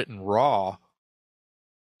written raw.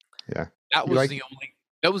 Yeah. That was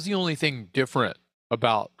the only thing different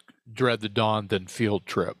about Dread the Dawn than Field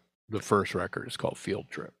Trip. The first record is called Field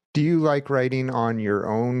Trip. Do you like writing on your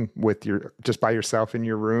own just by yourself in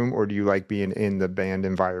your room, or do you like being in the band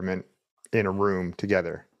environment in a room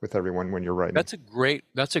together with everyone when you're writing? That's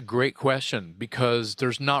a great question, because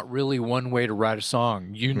there's not really one way to write a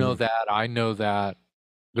song. You know that, I know that.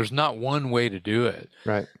 There's not one way to do it.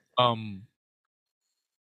 Right. I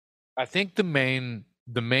think the main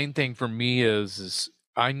thing for me is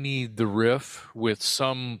I need the riff with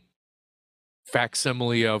some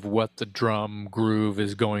facsimile of what the drum groove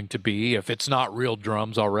is going to be, if it's not real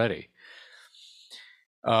drums already.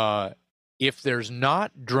 If there's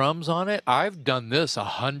not drums on it, I've done this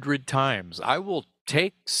 100 times. I will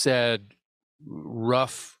take said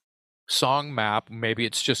rough song map, maybe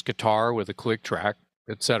it's just guitar with a click track,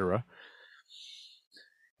 etc.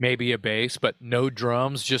 Maybe a bass, but no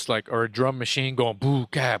drums, just or a drum machine going boo,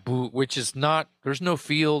 ka, boo, which is not, there's no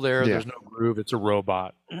feel there, there's no groove, it's a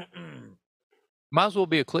robot. Might as well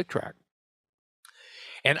be a click track.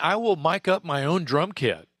 And I will mic up my own drum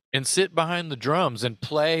kit and sit behind the drums and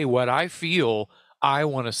play what I feel I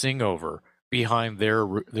want to sing over behind their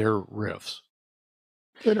riffs.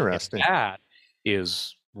 Interesting. And that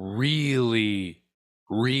is really,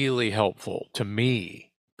 really helpful to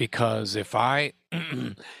me, because if I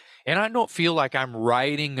and I don't feel like I'm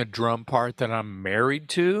writing a drum part that I'm married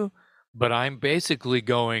to, but I'm basically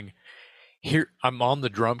going here. I'm on the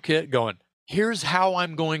drum kit going, here's how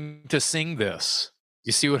I'm going to sing this.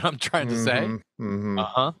 You see what I'm trying to say? And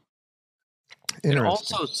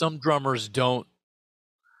also, some drummers don't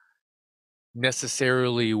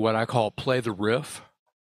necessarily what I call play the riff.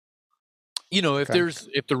 If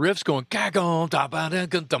the riff's going, I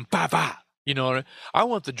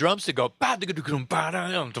want the drums to go,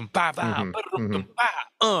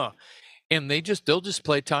 and they'll just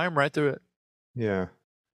play time right through it. Yeah,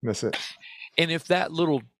 miss it. And if that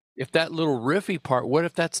little riffy part, what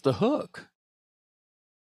if that's the hook?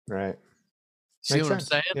 Right. See what I'm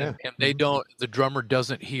saying? Yeah. And they don't, the drummer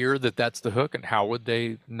doesn't hear that that's the hook, and how would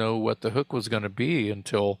they know what the hook was going to be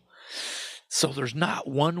so there's not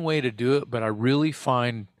one way to do it, but I really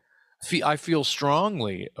I feel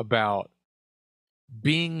strongly about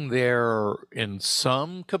being there in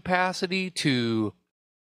some capacity to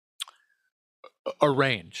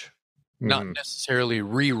arrange, not necessarily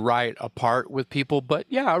rewrite a part with people, but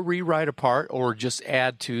rewrite a part or just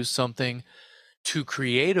add to something to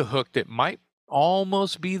create a hook that might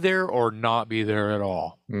almost be there or not be there at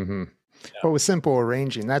all. But with simple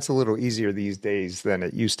arranging, that's a little easier these days than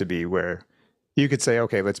it used to be, where You could say,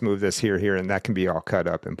 okay, let's move this here, and that can be all cut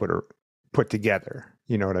up and put together.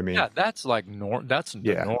 You know what I mean? Yeah, that's like norm. That's the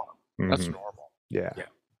norm. That's Mhm. normal. Yeah. Yeah.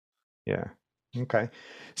 Yeah. Okay.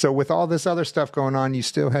 So with all this other stuff going on, you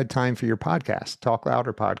still had time for your podcast, Talk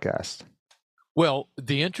Louder podcast. Well,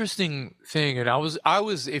 the interesting thing, and I was,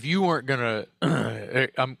 if you weren't gonna,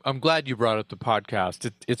 I'm glad you brought up the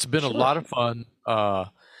podcast. It's been a lot of fun. I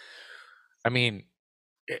mean,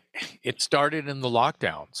 it started in the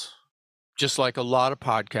lockdowns, just like a lot of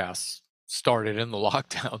podcasts started in the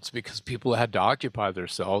lockdowns because people had to occupy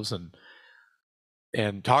themselves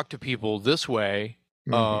and talk to people this way.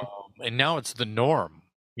 And now it's the norm,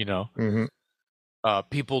 you know.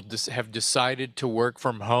 People have decided to work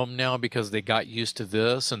from home now because they got used to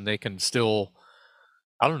this, and they can still,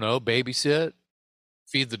 I don't know, babysit,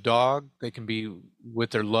 feed the dog. They can be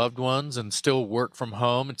with their loved ones and still work from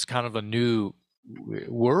home. It's kind of a new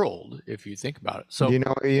world if you think about it. So you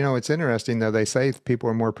know, it's interesting though. They say people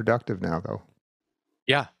are more productive now, though.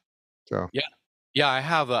 yeah. So yeah, I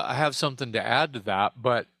have something to add to that,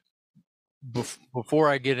 but before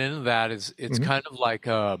I get into that, it's kind of like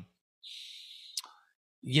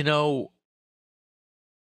you know,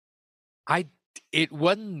 it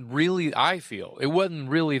wasn't really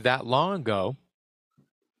that long ago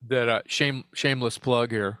that shameless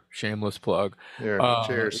plug here, shameless plug. Yeah,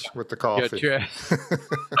 cheers with the coffee. Yeah,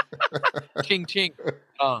 ching ching.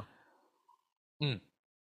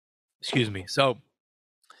 Excuse me. So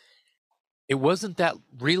it wasn't that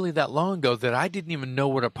long ago that I didn't even know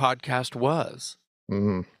what a podcast was.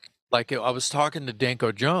 Like I was talking to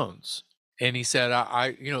Danko Jones, and he said,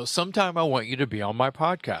 I sometime I want you to be on my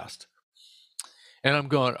podcast. And I'm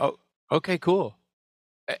going, oh, okay, cool.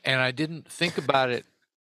 And I didn't think about it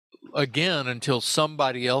again until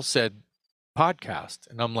somebody else said podcast.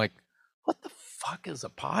 And I'm like, what the fuck is a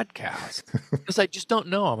podcast? Because I just don't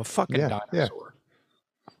know. I'm a fucking dinosaur.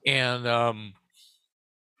 Yeah.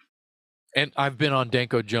 And I've been on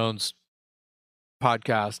Danko Jones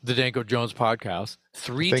podcast, the Danko Jones podcast,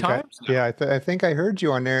 3 times. I think I heard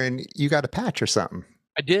you on there, and you got a patch or something.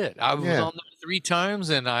 I did. I was on there 3 times,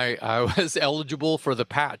 and I was eligible for the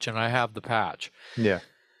patch, and I have the patch. Yeah.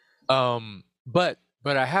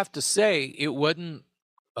 But I have to say it wasn't.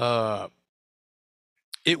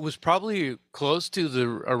 It was probably close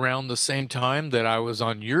to around the same time that I was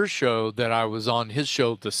on your show that I was on his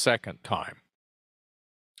show the second time.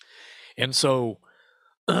 And so,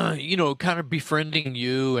 kind of befriending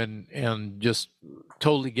you and just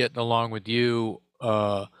totally getting along with you,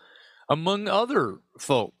 among other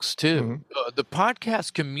folks too. The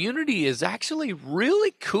podcast community is actually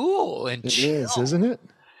really cool and chill. It is, isn't it?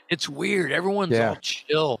 It's weird. Everyone's all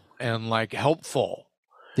chill and like helpful.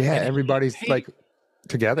 Yeah, and everybody's like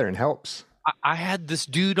together and helps. I had this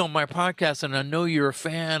dude on my podcast, and I know you're a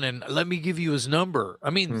fan, and let me give you his number. I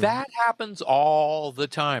mean, that happens all the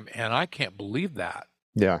time, and I can't believe that.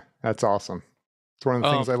 Yeah, that's awesome. It's one of the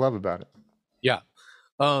things I love about it. Yeah.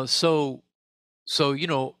 So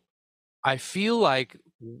I feel like,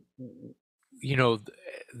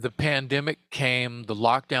 the pandemic came, the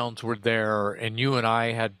lockdowns were there, and you and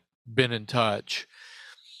I had been in touch.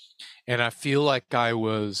 And I feel like I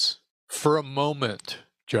was, for a moment,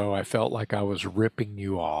 Joe, I felt like I was ripping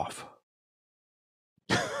you off.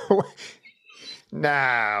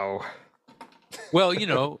 No. Well,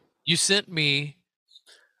 you sent me,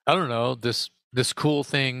 I don't know, this cool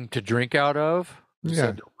thing to drink out of.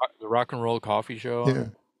 Yeah. The Rock and Roll Coffee Show. Yeah.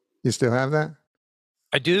 You still have that?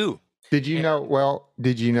 I do. Did you know? Well,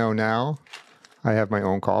 did you know now I have my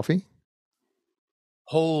own coffee?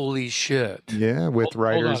 Holy shit. Yeah, with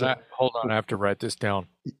writers. Hold on, I have to write this down.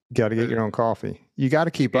 Got to get your own coffee. You got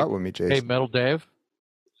to keep up with me, Jason. Hey, Metal Dave.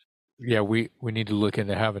 Yeah, we need to look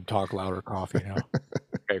into having Talk Louder coffee now.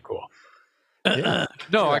 Okay, cool. Yeah.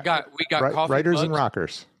 No, we got coffee. Writers mugs. and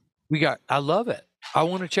Rockers. I love it. I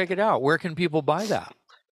want to check it out. Where can people buy that?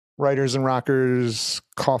 Writers and Rockers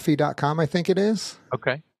coffee.com, I think it is.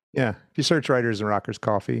 Okay. Yeah. If you search Writers and Rockers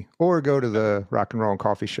Coffee, or go to the Rock and Roll and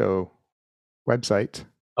Coffee Show website.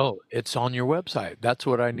 Oh, it's on your website. That's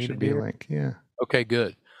what I need to be do. A link. Yeah. Okay,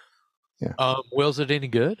 good. Yeah. Well, is it any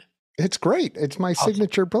good? It's great. It's my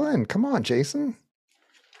signature blend. Come on, Jason.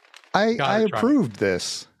 I approved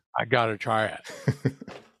this. I gotta try it.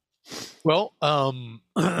 Well,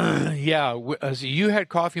 yeah. So you had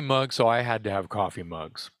coffee mugs, so I had to have coffee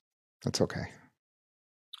mugs. That's okay.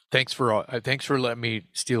 Thanks for letting me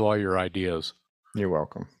steal all your ideas. You're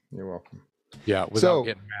welcome. You're welcome. Yeah, without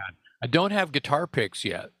getting mad. I don't have guitar picks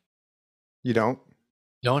yet. You don't?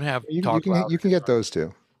 Don't have. You can get those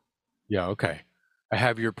too. Yeah. Okay. I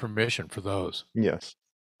have your permission for those. Yes.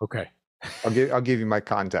 Okay. I'll give you my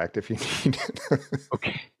contact if you need it.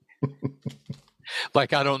 Okay.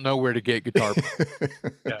 Like I don't know where to get guitar.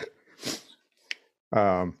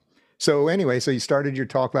 Yeah. So anyway, so you started your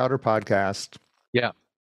Talk Louder podcast. Yeah.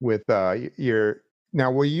 With your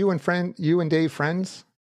now, were you and Dave friends?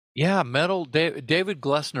 Yeah, David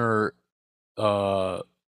Glessner,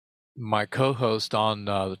 my co-host on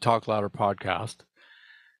the Talk Louder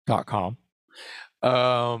podcast.com,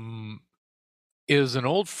 is an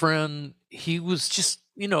old friend. He was just,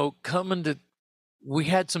 coming to, we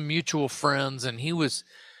had some mutual friends, and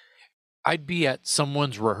I'd be at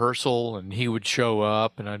someone's rehearsal and he would show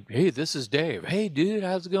up and hey, this is Dave. Hey, dude,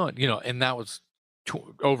 how's it going? And that was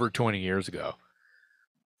over 20 years ago,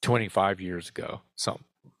 25 years ago,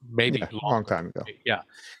 maybe long time ago. Yeah.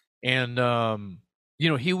 And,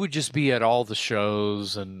 he would just be at all the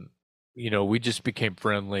shows and, we just became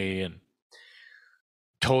friendly and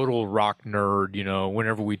total rock nerd,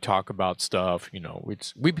 whenever we talk about stuff,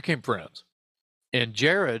 we became friends. And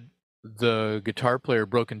Jared, the guitar player,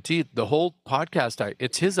 Broken Teeth, the whole podcast,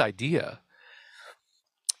 it's his idea.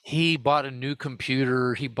 He bought a new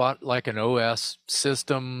computer. He bought like an OS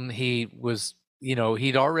system. He was,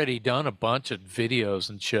 he'd already done a bunch of videos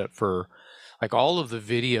and shit for like all of the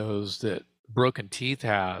videos that Broken Teeth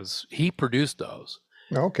has. He produced those.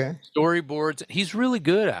 Okay. Storyboards. He's really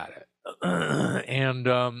good at it.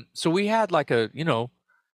 And so we had like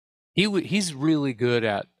he's really good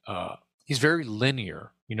at, he's very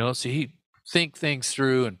linear, so he think things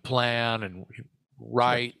through and plan and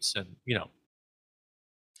writes and,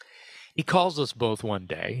 he calls us both one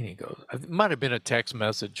day and he goes, it might have been a text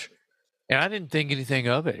message and I didn't think anything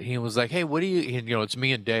of it. He was like, hey, what do you, and, it's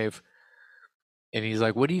me and Dave. And he's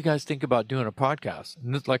like, what do you guys think about doing a podcast?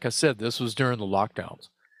 And this, like I said, this was during the lockdowns.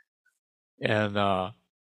 And I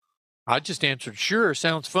just answered, sure,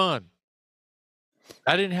 sounds fun.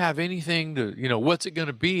 I didn't have anything to, what's it going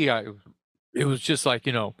to be? It was just like,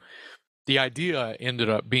 the idea ended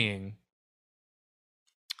up being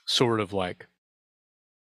sort of like,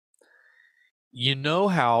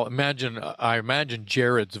 I imagine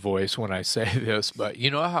Jared's voice when I say this, but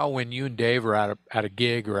how when you and Dave are at a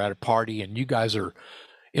gig or at a party and you guys are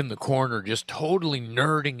in the corner just totally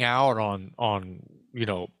nerding out on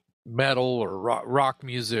metal or rock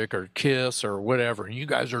music or Kiss or whatever, and you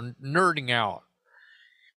guys are nerding out.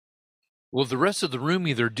 Well, the rest of the room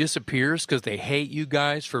either disappears because they hate you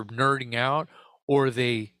guys for nerding out, or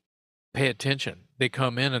they pay attention. They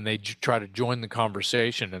come in and they try to join the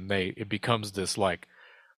conversation, and it becomes this like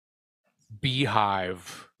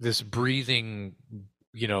beehive, this breathing,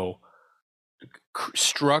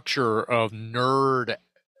 structure of nerd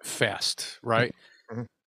fest, right? Mm-hmm.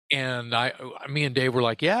 And me and Dave were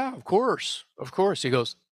like, yeah, of course. He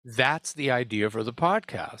goes, that's the idea for the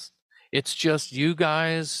podcast. It's just you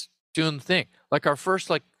guys doing the thing. Like our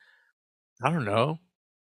first, I don't know,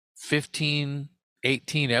 15,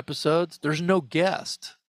 18 episodes, there's no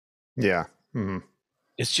guest. Yeah. Mm-hmm.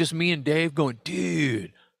 It's just me and Dave going,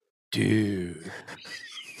 dude.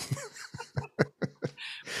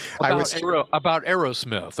 about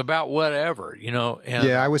Aerosmith, about whatever, And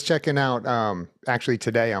yeah, I was checking out, actually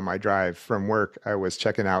today on my drive from work, I was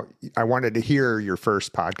checking out, I wanted to hear your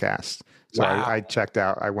first podcast. So wow. I checked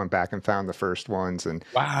out, I went back and found the first ones, and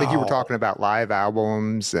wow. I think you were talking about live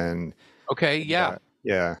albums and. Okay. Yeah.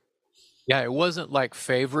 Yeah. Yeah. It wasn't like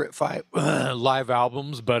favorite live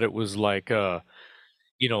albums, but it was like, what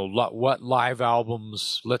live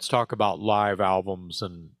albums, let's talk about live albums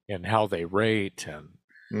and how they rate and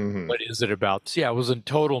mm-hmm. what is it about. So, yeah, I was a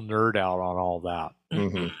total nerd out on all that.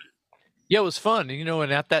 Mm-hmm. Yeah, it was fun.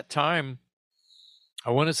 And at that time,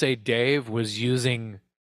 I want to say Dave was using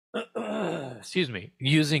a snowball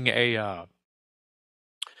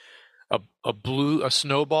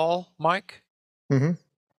mic. Mm-hmm.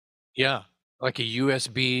 Yeah, like a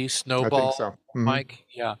USB snowball I think so. Mm-hmm. mic.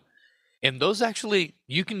 Yeah. And those actually,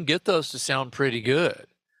 you can get those to sound pretty good.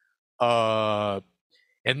 And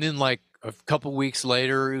then like a couple weeks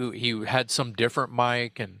later, he had some different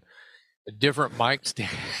mic and a different mic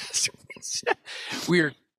stand.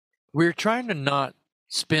 We're trying to not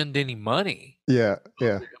spend any money. Yeah.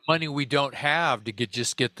 Money we don't have to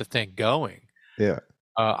get the thing going. Yeah.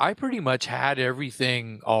 I pretty much had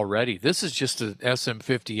everything already. This is just an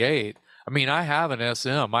SM58. I mean, I have an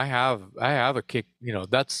SM. I have a kick. You have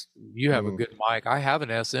mm-hmm. a good mic. I have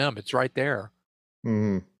an SM. It's right there.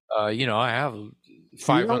 Mm-hmm. I have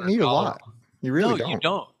 $500. You don't need a lot. You really don't. You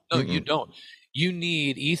don't. No, mm-hmm. You don't. You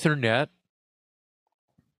need Ethernet.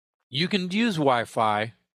 You can use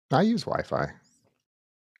Wi-Fi. I use Wi-Fi.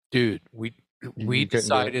 Dude, we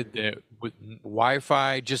decided that with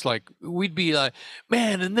Wi-Fi, just like we'd be like,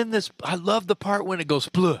 man, and then I love the part when it goes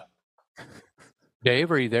bleh.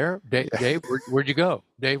 Dave, are you there? Dave, where'd you go?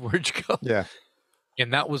 Dave, where'd you go? Yeah.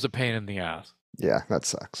 And that was a pain in the ass. Yeah, that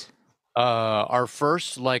sucks. Our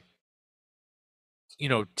first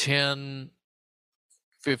 10,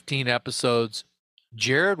 15 episodes,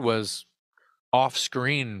 Jared was off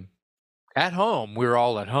screen at home. We were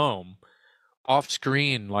all at home, off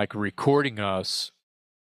screen, like recording us,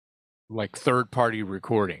 like third party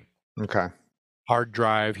recording. Okay. Hard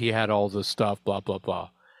drive. He had all this stuff, blah, blah,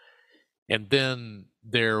 blah. And then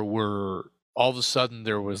all of a sudden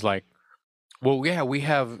there was like, well, yeah,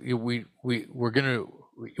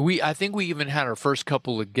 I think we even had our first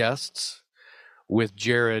couple of guests with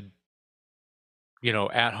Jared,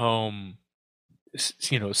 at home,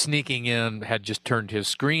 sneaking in, had just turned his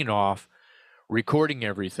screen off, recording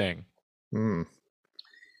everything. Mm.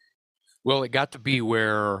 Well, it got to be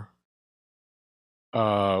where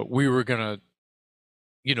we were going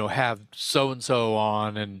to, have so-and-so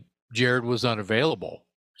on, and Jared was unavailable.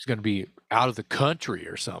 He's going to be out of the country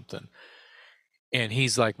or something. And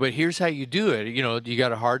he's like, but here's how you do it. You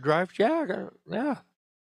got a hard drive? Yeah,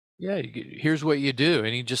 yeah. Here's what you do.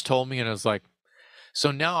 And he just told me, and I was like,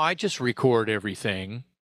 so now I just record everything,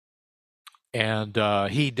 and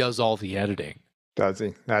he does all the editing. Does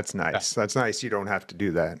he? That's nice. That's nice. You don't have to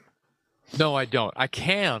do that. No, I don't. I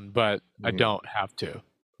can, but I don't have to.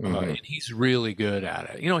 And he's really good at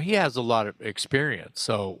it. He has a lot of experience.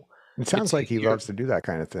 So it sounds like he loves to do that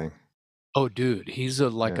kind of thing. Oh, dude, he's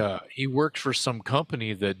he works for some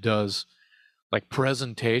company that does like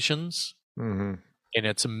presentations, and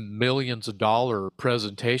it's millions of dollar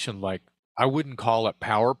presentation. Like, I wouldn't call it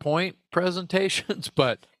PowerPoint presentations,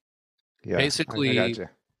 but basically, I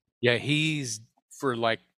gotcha. Yeah, he's for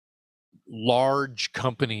like large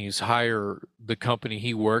companies hire the company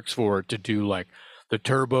he works for to do like the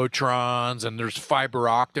Turbotrons, and there's fiber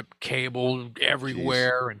optic cable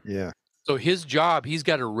everywhere. And yeah. So his job, he's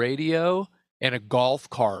got a radio and a golf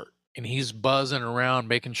cart, and he's buzzing around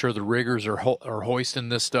making sure the riggers are hoisting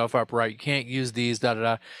this stuff up right. You can't use these,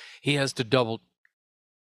 da-da-da. He has to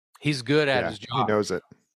he's good at his job. He knows it.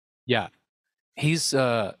 Yeah. He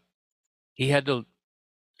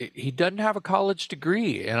doesn't have a college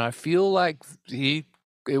degree, and I feel like it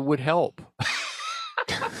would help.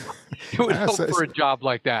 It would help for a job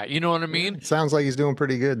like that. You know what I mean? It sounds like he's doing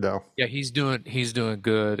pretty good, though. Yeah, he's doing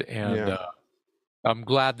good, and I'm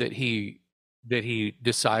glad that he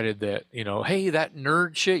decided that, hey, that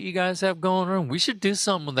nerd shit you guys have going on, we should do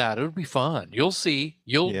something with that. It would be fun. You'll see.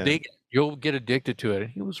 You'll dig it. You'll get addicted to it.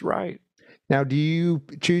 And he was right. Now, do you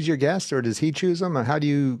choose your guests, or does he choose them? And how do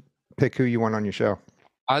you pick who you want on your show?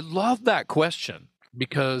 I love that question,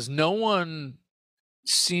 because no one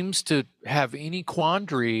seems to have any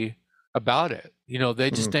quandary about it.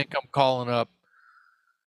 They just think I'm calling up,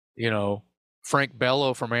 Frank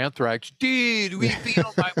Bello from Anthrax. Dude, we be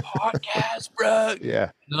on my podcast, bro.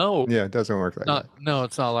 Yeah. No. Yeah, it doesn't work like that. No,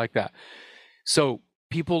 it's not like that. So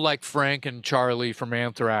people like Frank and Charlie from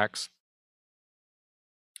Anthrax,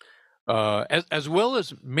 as well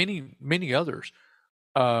as many, many others.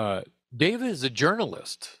 David is a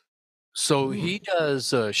journalist. So he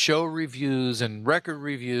does show reviews and record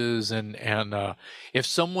reviews, and if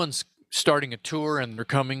someone's starting a tour and they're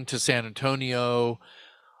coming to San Antonio,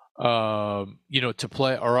 to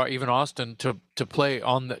play, or even Austin to play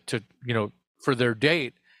for their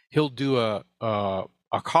date, he'll do a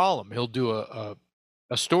column. He'll do a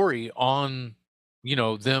story on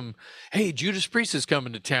them. Hey, Judas Priest is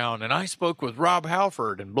coming to town, and I spoke with Rob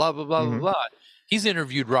Halford, and blah blah blah blah blah. He's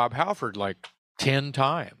interviewed Rob Halford like 10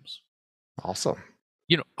 times. Awesome.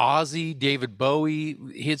 Ozzy, David Bowie,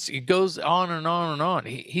 it goes on and on and on.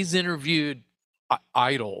 He's interviewed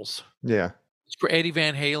idols. Yeah. Eddie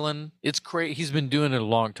Van Halen. It's crazy. He's been doing it a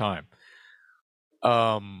long time.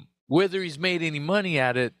 Whether he's made any money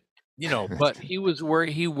at it, but he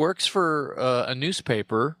works for a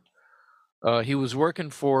newspaper. He was working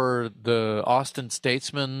for the Austin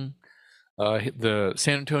Statesman. The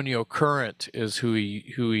San Antonio Current is who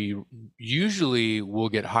he usually will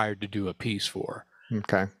get hired to do a piece for.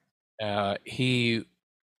 Okay. I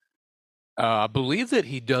believe that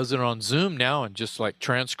he does it on Zoom now and just like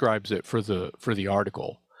transcribes it for the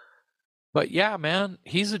article. But yeah, man,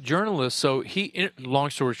 he's a journalist. So long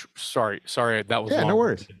story, sorry, that was long. No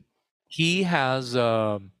worries. He has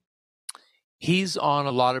he's on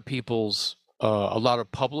a lot of people's a lot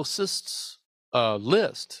of publicists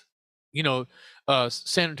list.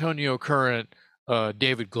 San Antonio Current,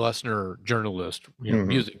 David Glessner, journalist,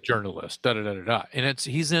 music journalist, da da da da da, and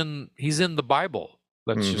he's in the Bible.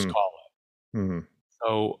 Let's just call it.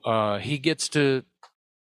 So he gets to,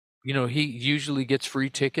 he usually gets free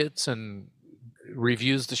tickets and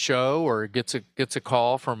reviews the show, or gets a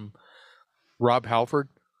call from Rob Halford.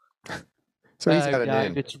 So he's got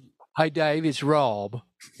an in. Hi Dave, it's Rob.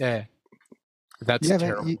 Yeah, that's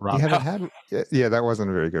terrible. You Rob haven't Halford. had. Yeah, that wasn't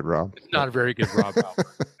a very good Rob. It's not a very good Rob Halford.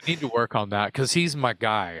 I need to work on that because he's my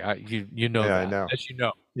guy. You know that. I know. As you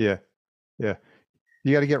know. Yeah.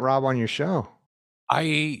 You got to get Rob on your show.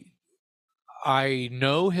 I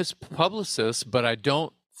know his publicist, but I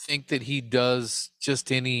don't think that he does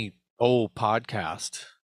just any old podcast.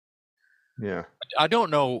 Yeah. I don't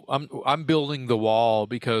know. I'm building the wall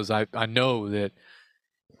because I know that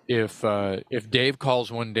if Dave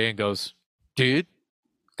calls one day and goes, dude,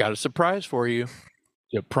 got a surprise for you.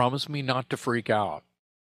 You promise me not to freak out.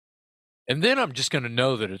 And then I'm just going to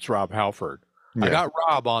know that it's Rob Halford. Yeah. I got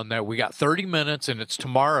Rob on that. We got 30 minutes and it's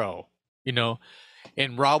tomorrow,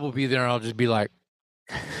 and Rob will be there and I'll just be like,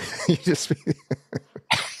 you just.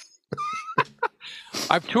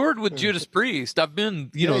 I've toured with Judas Priest. I've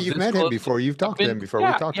been, you've met him before. You've talked to him before. We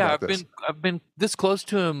talked about this. I've been this close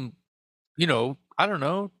to him, I don't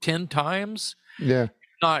know, 10 times. Yeah.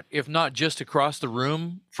 If not just across the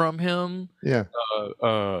room from him. Yeah.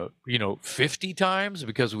 50 times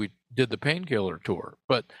because we did the Painkiller tour.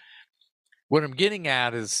 But what I'm getting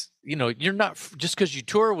at is, you're not, just because you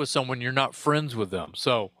tour with someone, you're not friends with them.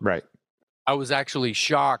 So right. I was actually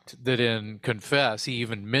shocked that in Confess, he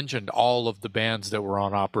even mentioned all of the bands that were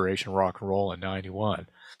on Operation Rock and Roll in '91.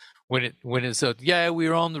 When it said, yeah, we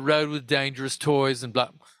were on the road with Dangerous Toys and blah.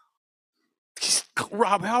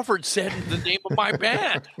 Rob Halford said the name of my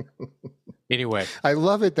band. Anyway. I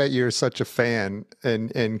love it that you're such a fan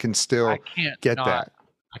and can still get that.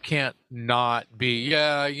 I can't not be,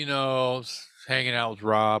 hanging out with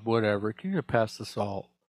Rob, whatever. Can you pass the salt?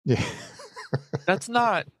 Yeah. That's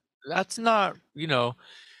not, the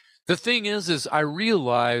thing is I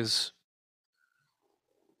realize,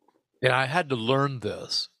 and I had to learn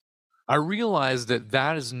this. I realized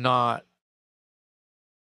that is not,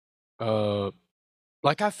 I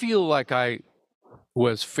feel like I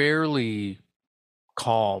was fairly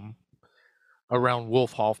calm around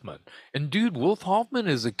Wolf Hoffman. And dude, Wolf Hoffman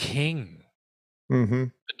is a king. Mm-hmm.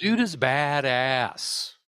 The dude is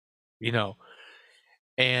badass,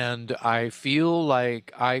 and I feel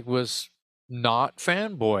like I was not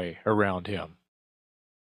fanboy around him.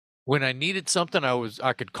 When I needed something,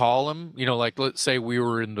 I could call him, let's say we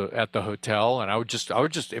were at the hotel and I would just,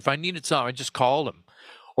 if I needed something, I just called him,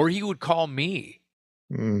 or he would call me.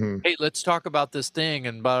 Mm-hmm. Hey, let's talk about this thing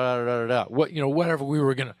and blah, blah, blah, blah. What, whatever we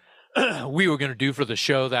were going to do for the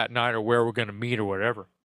show that night, or where we're going to meet or whatever.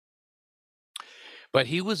 But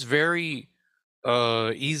he was very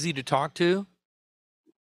easy to talk to.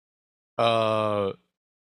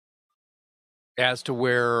 As to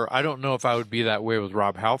where I don't know if I would be that way with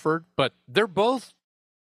Rob Halford, but they're both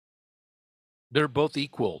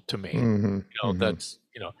equal to me. Mm-hmm. That's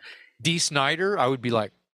Dee Snider, I would be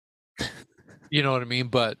like, you know what I mean?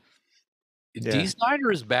 But Dee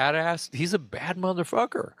Snider is badass. He's a bad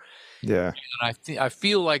motherfucker. Yeah. And I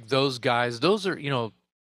feel like those guys, those are,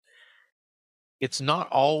 it's not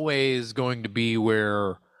always going to be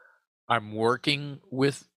where I'm working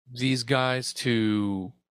with these guys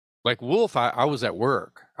to, like Wolf, I was at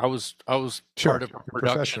work. I was part of a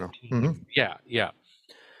production. Mm-hmm. Yeah.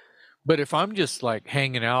 But if I'm just like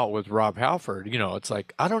hanging out with Rob Halford, it's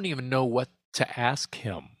like I don't even know what to ask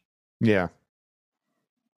him. Yeah.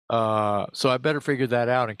 So I better figure that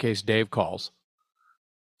out in case Dave calls.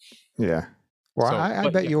 Yeah. Well, so, I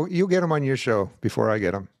bet you'll get him on your show before I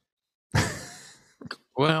get him.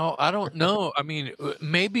 Well, I don't know. I mean,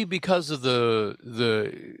 maybe because of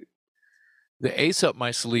the ace up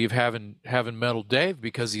my sleeve having Metal Dave,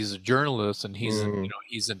 because he's a journalist and he's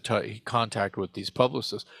he's in contact with these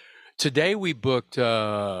publicists. Today we booked.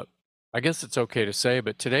 I guess it's okay to say,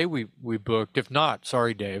 but today we booked. If not,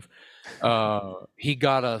 sorry, Dave. He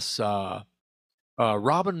got us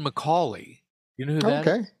Robin McCauley. You know who that is?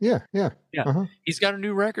 Okay. Yeah. Uh-huh. He's got a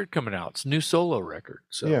new record coming out. It's a new solo record.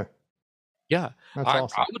 So yeah. That's awesome.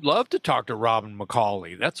 I would love to talk to Robin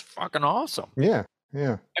McCauley. That's fucking awesome. Yeah.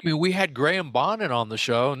 I mean, we had Graham Bonnet on the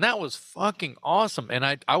show, and that was fucking awesome. And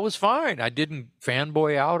I was fine. I didn't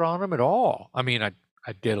fanboy out on him at all. I mean, I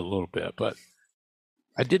did a little bit, but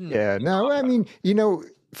I didn't. Yeah. No, I mean,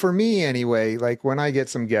 for me anyway, like when I get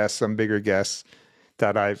some bigger guests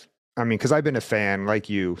that because I've been a fan like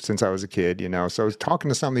you since I was a kid, so talking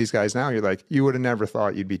to some of these guys now, you're like, you would have never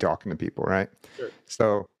thought you'd be talking to people, right? Sure.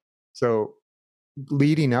 So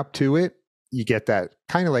leading up to it, you get that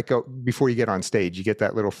kind of like before you get on stage, you get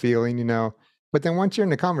that little feeling, but then once you're in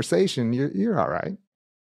the conversation, you're all right.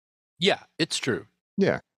 Yeah, it's true.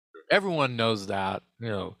 Yeah. Everyone knows that.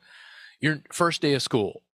 Your first day of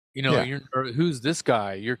school. Yeah. Who's this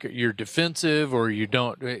guy? You're defensive, or you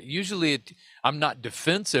don't. Usually, I'm not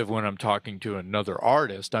defensive when I'm talking to another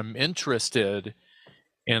artist. I'm interested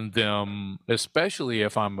in them, especially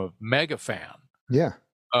if I'm a mega fan. Yeah.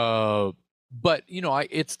 But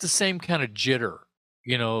it's the same kind of jitter.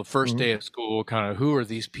 First day of school, kind of, who are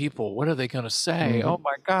these people? What are they going to say? Oh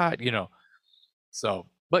my God, So,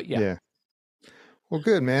 but yeah. Yeah. Well,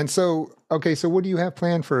 good, man. So, okay, so what do you have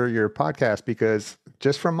planned for your podcast? Because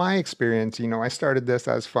just from my experience, I started this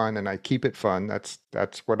as fun, and I keep it fun. That's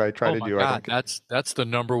what I try to do. God, that's the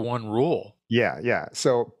number one rule. Yeah.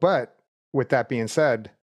 So, but with that being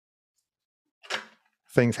said,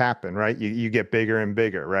 things happen, right? You get bigger and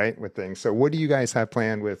bigger, right, with things. So, what do you guys have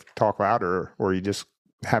planned with Talk Louder, or are you just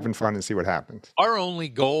having fun and see what happens? Our only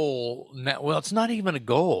goal, well, it's not even a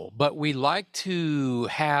goal, but we like to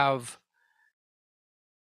have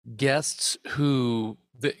guests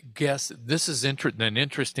this is an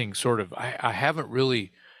interesting sort of, I haven't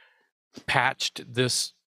really patched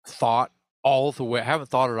this thought all the way. I haven't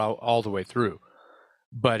thought it all the way through,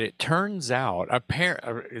 but it turns out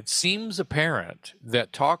it seems apparent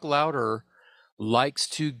that Talk Louder likes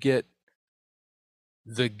to get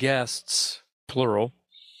the guests, plural,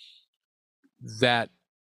 that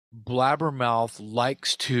Blabbermouth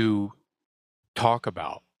likes to talk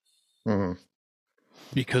about. Mm-hmm.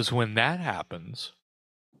 Because when that happens,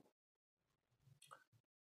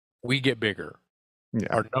 we get bigger. Yeah,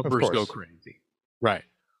 our numbers go crazy. Right.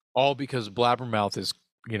 All because Blabbermouth is,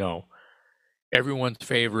 everyone's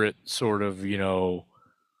favorite sort of,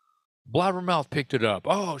 Blabbermouth picked it up.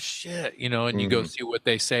 Oh, shit. And you go see what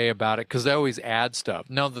they say about it, because they always add stuff.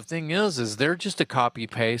 Now, the thing is they're just a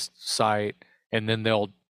copy-paste site, and then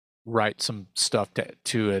they'll write some stuff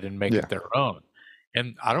to it and make it their own.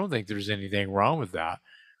 And I don't think there's anything wrong with that.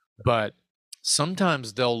 But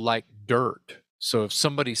sometimes they'll like dirt. So if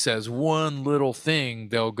somebody says one little thing,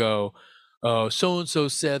 they'll go, so-and-so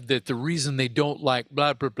said that the reason they don't like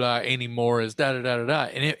blah, blah, blah anymore is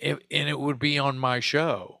da-da-da-da-da. And it would be on my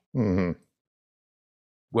show. Mm-hmm.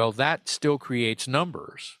 Well, that still creates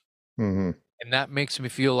numbers. Mm-hmm. And that makes me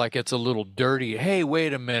feel like it's a little dirty. Hey,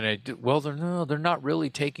 wait a minute. Well, they're not really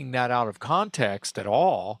taking that out of context at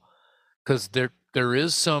all, because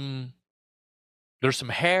there's some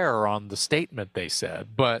hair on the statement they said,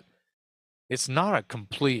 but it's not a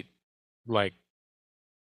complete, like,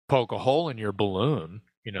 poke a hole in your balloon,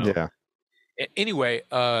 Yeah. Anyway,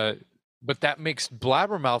 but that makes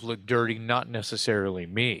Blabbermouth look dirty, not necessarily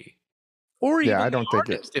me. Or even I don't think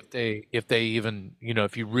artist, if they even,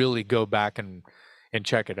 if you really go back and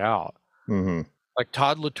check it out. Mm-hmm. Like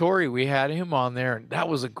Todd Latore, we had him on there, and that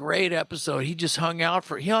was a great episode. He just hung out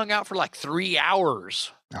for like 3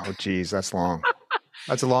 hours. Oh, geez, that's long.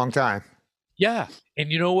 That's a long time. Yeah.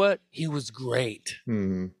 And you know what? He was great.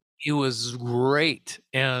 Mm-hmm. He was great.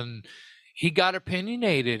 And he got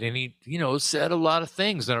opinionated, and he, said a lot of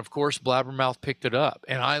things. And of course, Blabbermouth picked it up.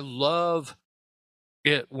 And I love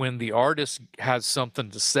it when the artist has something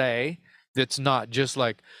to say that's not just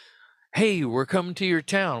like, hey, we're coming to your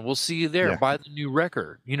town, we'll see you there, buy the new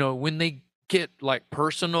record. When they get like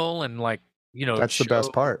personal and like, that's the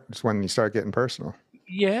best part. It's when you start getting personal.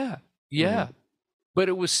 Yeah. But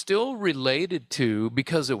it was still related to,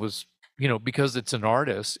 because it was, because it's an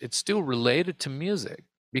artist, it's still related to music,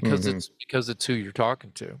 because it's who you're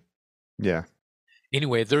talking to. Yeah.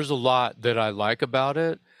 Anyway, there's a lot that I like about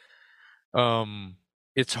it.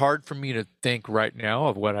 It's hard for me to think right now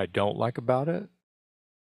of what I don't like about it.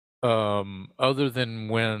 Other than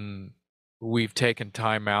when we've taken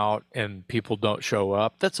time out and people don't show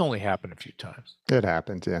up. That's only happened a few times. It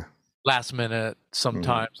happens, yeah. Last minute,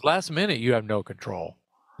 sometimes. Last minute, you have no control.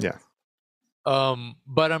 Yeah.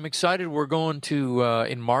 But I'm excited. We're going to,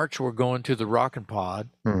 in March, we're going to the Rockin' Pod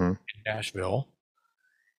in Nashville.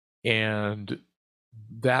 And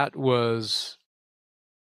that was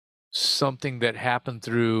something that happened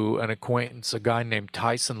through an acquaintance, a guy named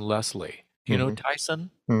Tyson Leslie. Do you know Tyson?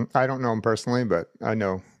 I don't know him personally, but I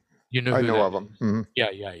know. You know, I know of him. Mm-hmm.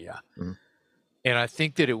 Yeah. And I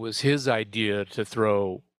think that it was his idea to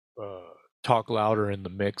throw Talk Louder in the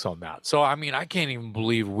mix on that. So I mean, I can't even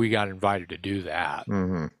believe we got invited to do that.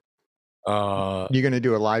 You going to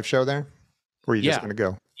do a live show there, or are you just going to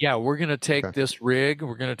go? Yeah, we're going to take this rig.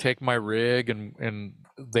 We're going to take my rig, and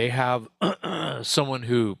they have someone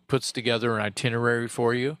who puts together an itinerary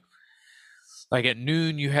for you. Like at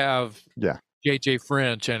noon, you have JJ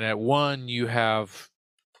French, and at 1 you have,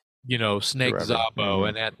 Snake Zabo,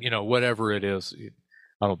 and at, whatever it is,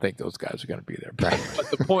 I don't think those guys are going to be there. But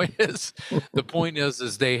the point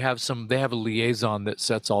is, they have a liaison that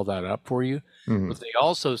sets all that up for you. Mhm. But they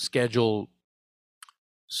also schedule,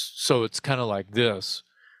 so it's kind of like this,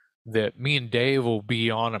 that me and Dave will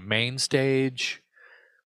be on a main stage.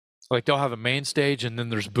 Like they'll have a main stage and then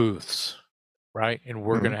there's booths, right? And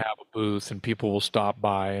we're going to have a booth and people will stop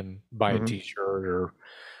by and buy a t-shirt or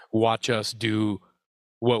watch us do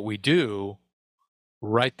what we do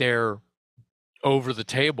right there over the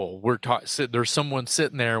table. There's someone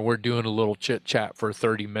sitting there and we're doing a little chit chat for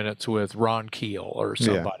 30 minutes with Ron Keel or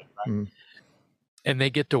somebody, right? And they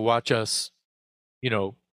get to watch us,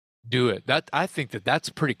 do it. I think that's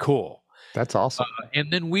pretty cool. That's awesome.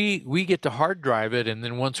 And then we get to hard drive it, and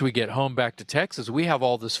then once we get home back to Texas, we have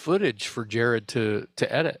all this footage for Jared to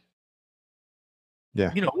edit.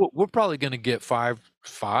 Yeah. We're probably going to get 5,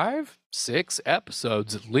 6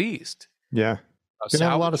 episodes at least. Yeah. Gonna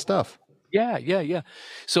have a lot of stuff. Yeah.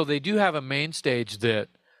 So they do have a main stage that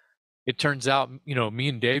it turns out, me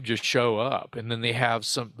and Dave just show up, and then they have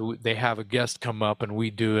a guest come up and we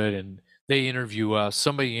do it, and they interview us.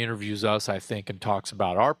 Somebody interviews us, I think, and talks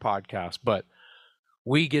about our podcast, but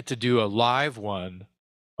we get to do a live one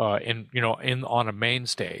on a main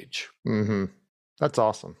stage. Mm-hmm. That's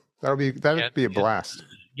awesome. That'd be a blast.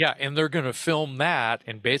 Yeah, and they're going to film that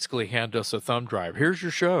and basically hand us a thumb drive. Here's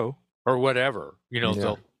your show or whatever.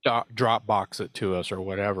 They'll Dropbox it to us or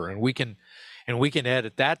whatever, and we can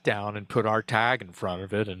edit that down and put our tag in front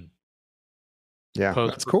of it and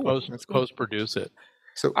that's cool. Post produce it.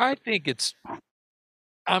 So I think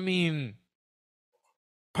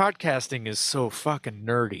podcasting is so fucking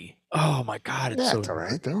nerdy. Oh my God. It's all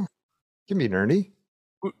right though. Give me nerdy.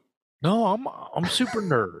 No, I'm super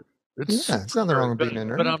nerd. It's nothing wrong with being a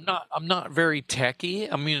nerd. But I'm not very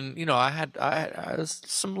techie. I mean, I had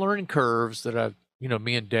some learning curves that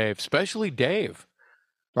me and Dave, especially Dave.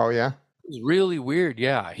 Oh yeah. It's really weird.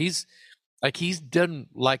 Yeah. He doesn't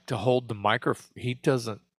like to hold the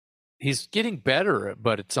microphone. He's getting better,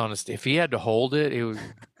 but it's honest. If he had to hold it, it would,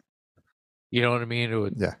 you know what I mean? It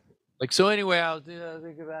would, so anyway, I was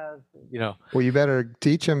thinking about, Well, you better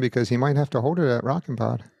teach him because he might have to hold it at Rockin'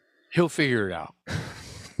 Pod. He'll figure it out.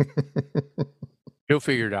 He'll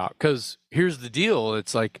figure it out. Because here's the deal.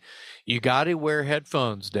 It's like, you got to wear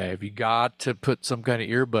headphones, Dave. You got to put some kind of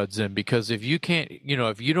earbuds in, because if you can't,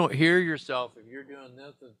 if you don't hear yourself, if you're doing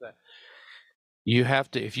this and that, you have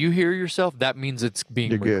to, if you hear yourself, that means it's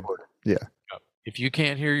being recorded. Good. Yeah. If you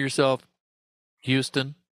can't hear yourself,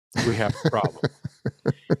 Houston, we have a problem.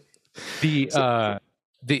 I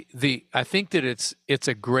think that it's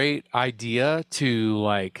a great idea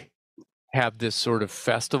to have this sort of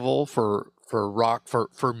festival for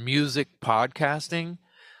music podcasting,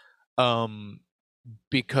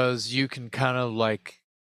 because you can kind of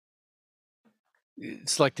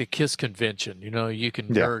it's like the KISS convention, you can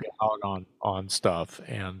nerd out on stuff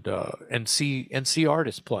and see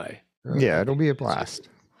artists play. Yeah, it'll be a blast.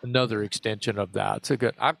 Another extension of that.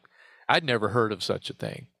 It's I'd never heard of such a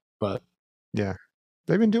thing, but yeah,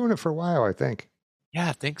 they've been doing it for a while, I think. Yeah,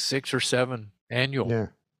 I think 6 or 7 annual. Yeah.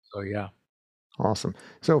 So yeah. Awesome.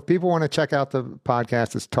 So if people want to check out the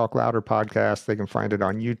podcast, it's Talk Louder Podcast. They can find it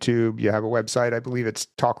on YouTube. You have a website, I believe it's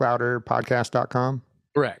talklouderpodcast.com.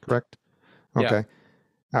 Correct. Okay.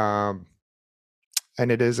 Yeah. And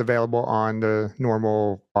it is available on the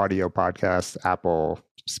normal audio podcasts, Apple,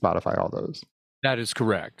 Spotify, all those. That is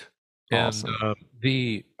correct. Awesome.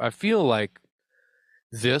 And I feel like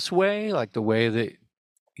this way, like the way that,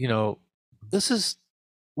 this is,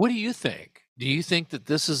 what do you think? Do you think that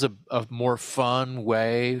this is a more fun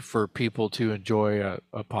way for people to enjoy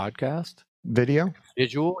a podcast?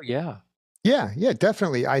 Visual? Yeah. Yeah,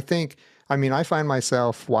 definitely. I find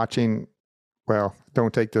myself watching, well,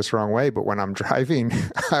 don't take this wrong way, but when I'm driving,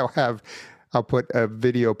 I'll put a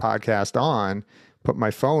video podcast on, put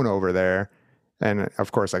my phone over there, and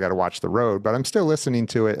of course I got to watch the road, but I'm still listening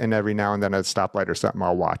to it, and every now and then at a stoplight or something,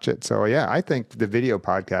 I'll watch it. So yeah, I think the video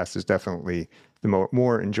podcast is definitely the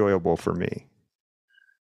more enjoyable for me.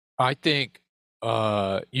 I think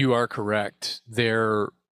you are correct. I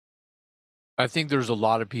think there's a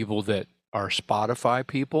lot of people that are Spotify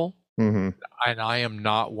people, and I am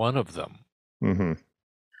not one of them. Mm-hmm.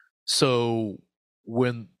 So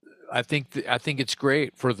when I think it's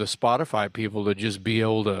great for the Spotify people to just be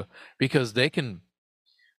able to, because they can,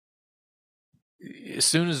 as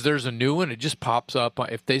soon as there's a new one, it just pops up.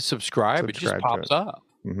 If they subscribe it just pops up.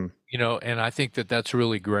 Mm-hmm. And I think that's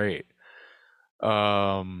really great.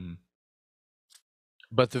 But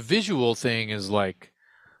the visual thing is me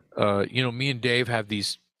and Dave have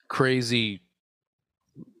these crazy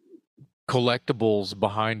collectibles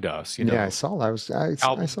behind us, you know. Yeah, I saw that. I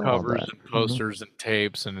Album saw all covers that. and posters and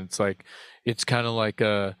tapes, and it's like, it's kind of like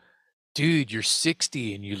a, dude, you're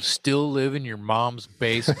 60 and you still live in your mom's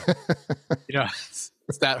basement. You know,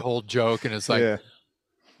 it's that whole joke, and it's like, Yeah.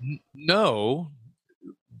 No,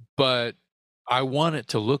 but I want it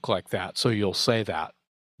to look like that, so you'll say that.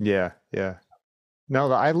 Yeah, yeah.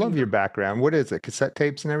 No, I love your background. What is it? Cassette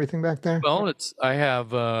tapes and everything back there? Well, I have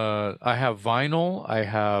vinyl, I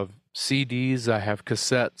have CDs, I have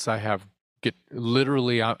cassettes, I have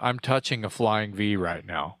literally I'm touching a flying V right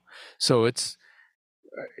now. So it's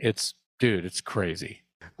dude, it's crazy.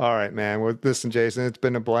 All right, man. Well, listen, Jason, it's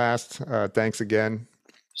been a blast. Thanks again.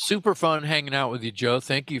 Super fun hanging out with you, Joe.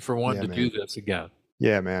 Thank you for wanting to do this again.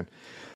 Yeah, man.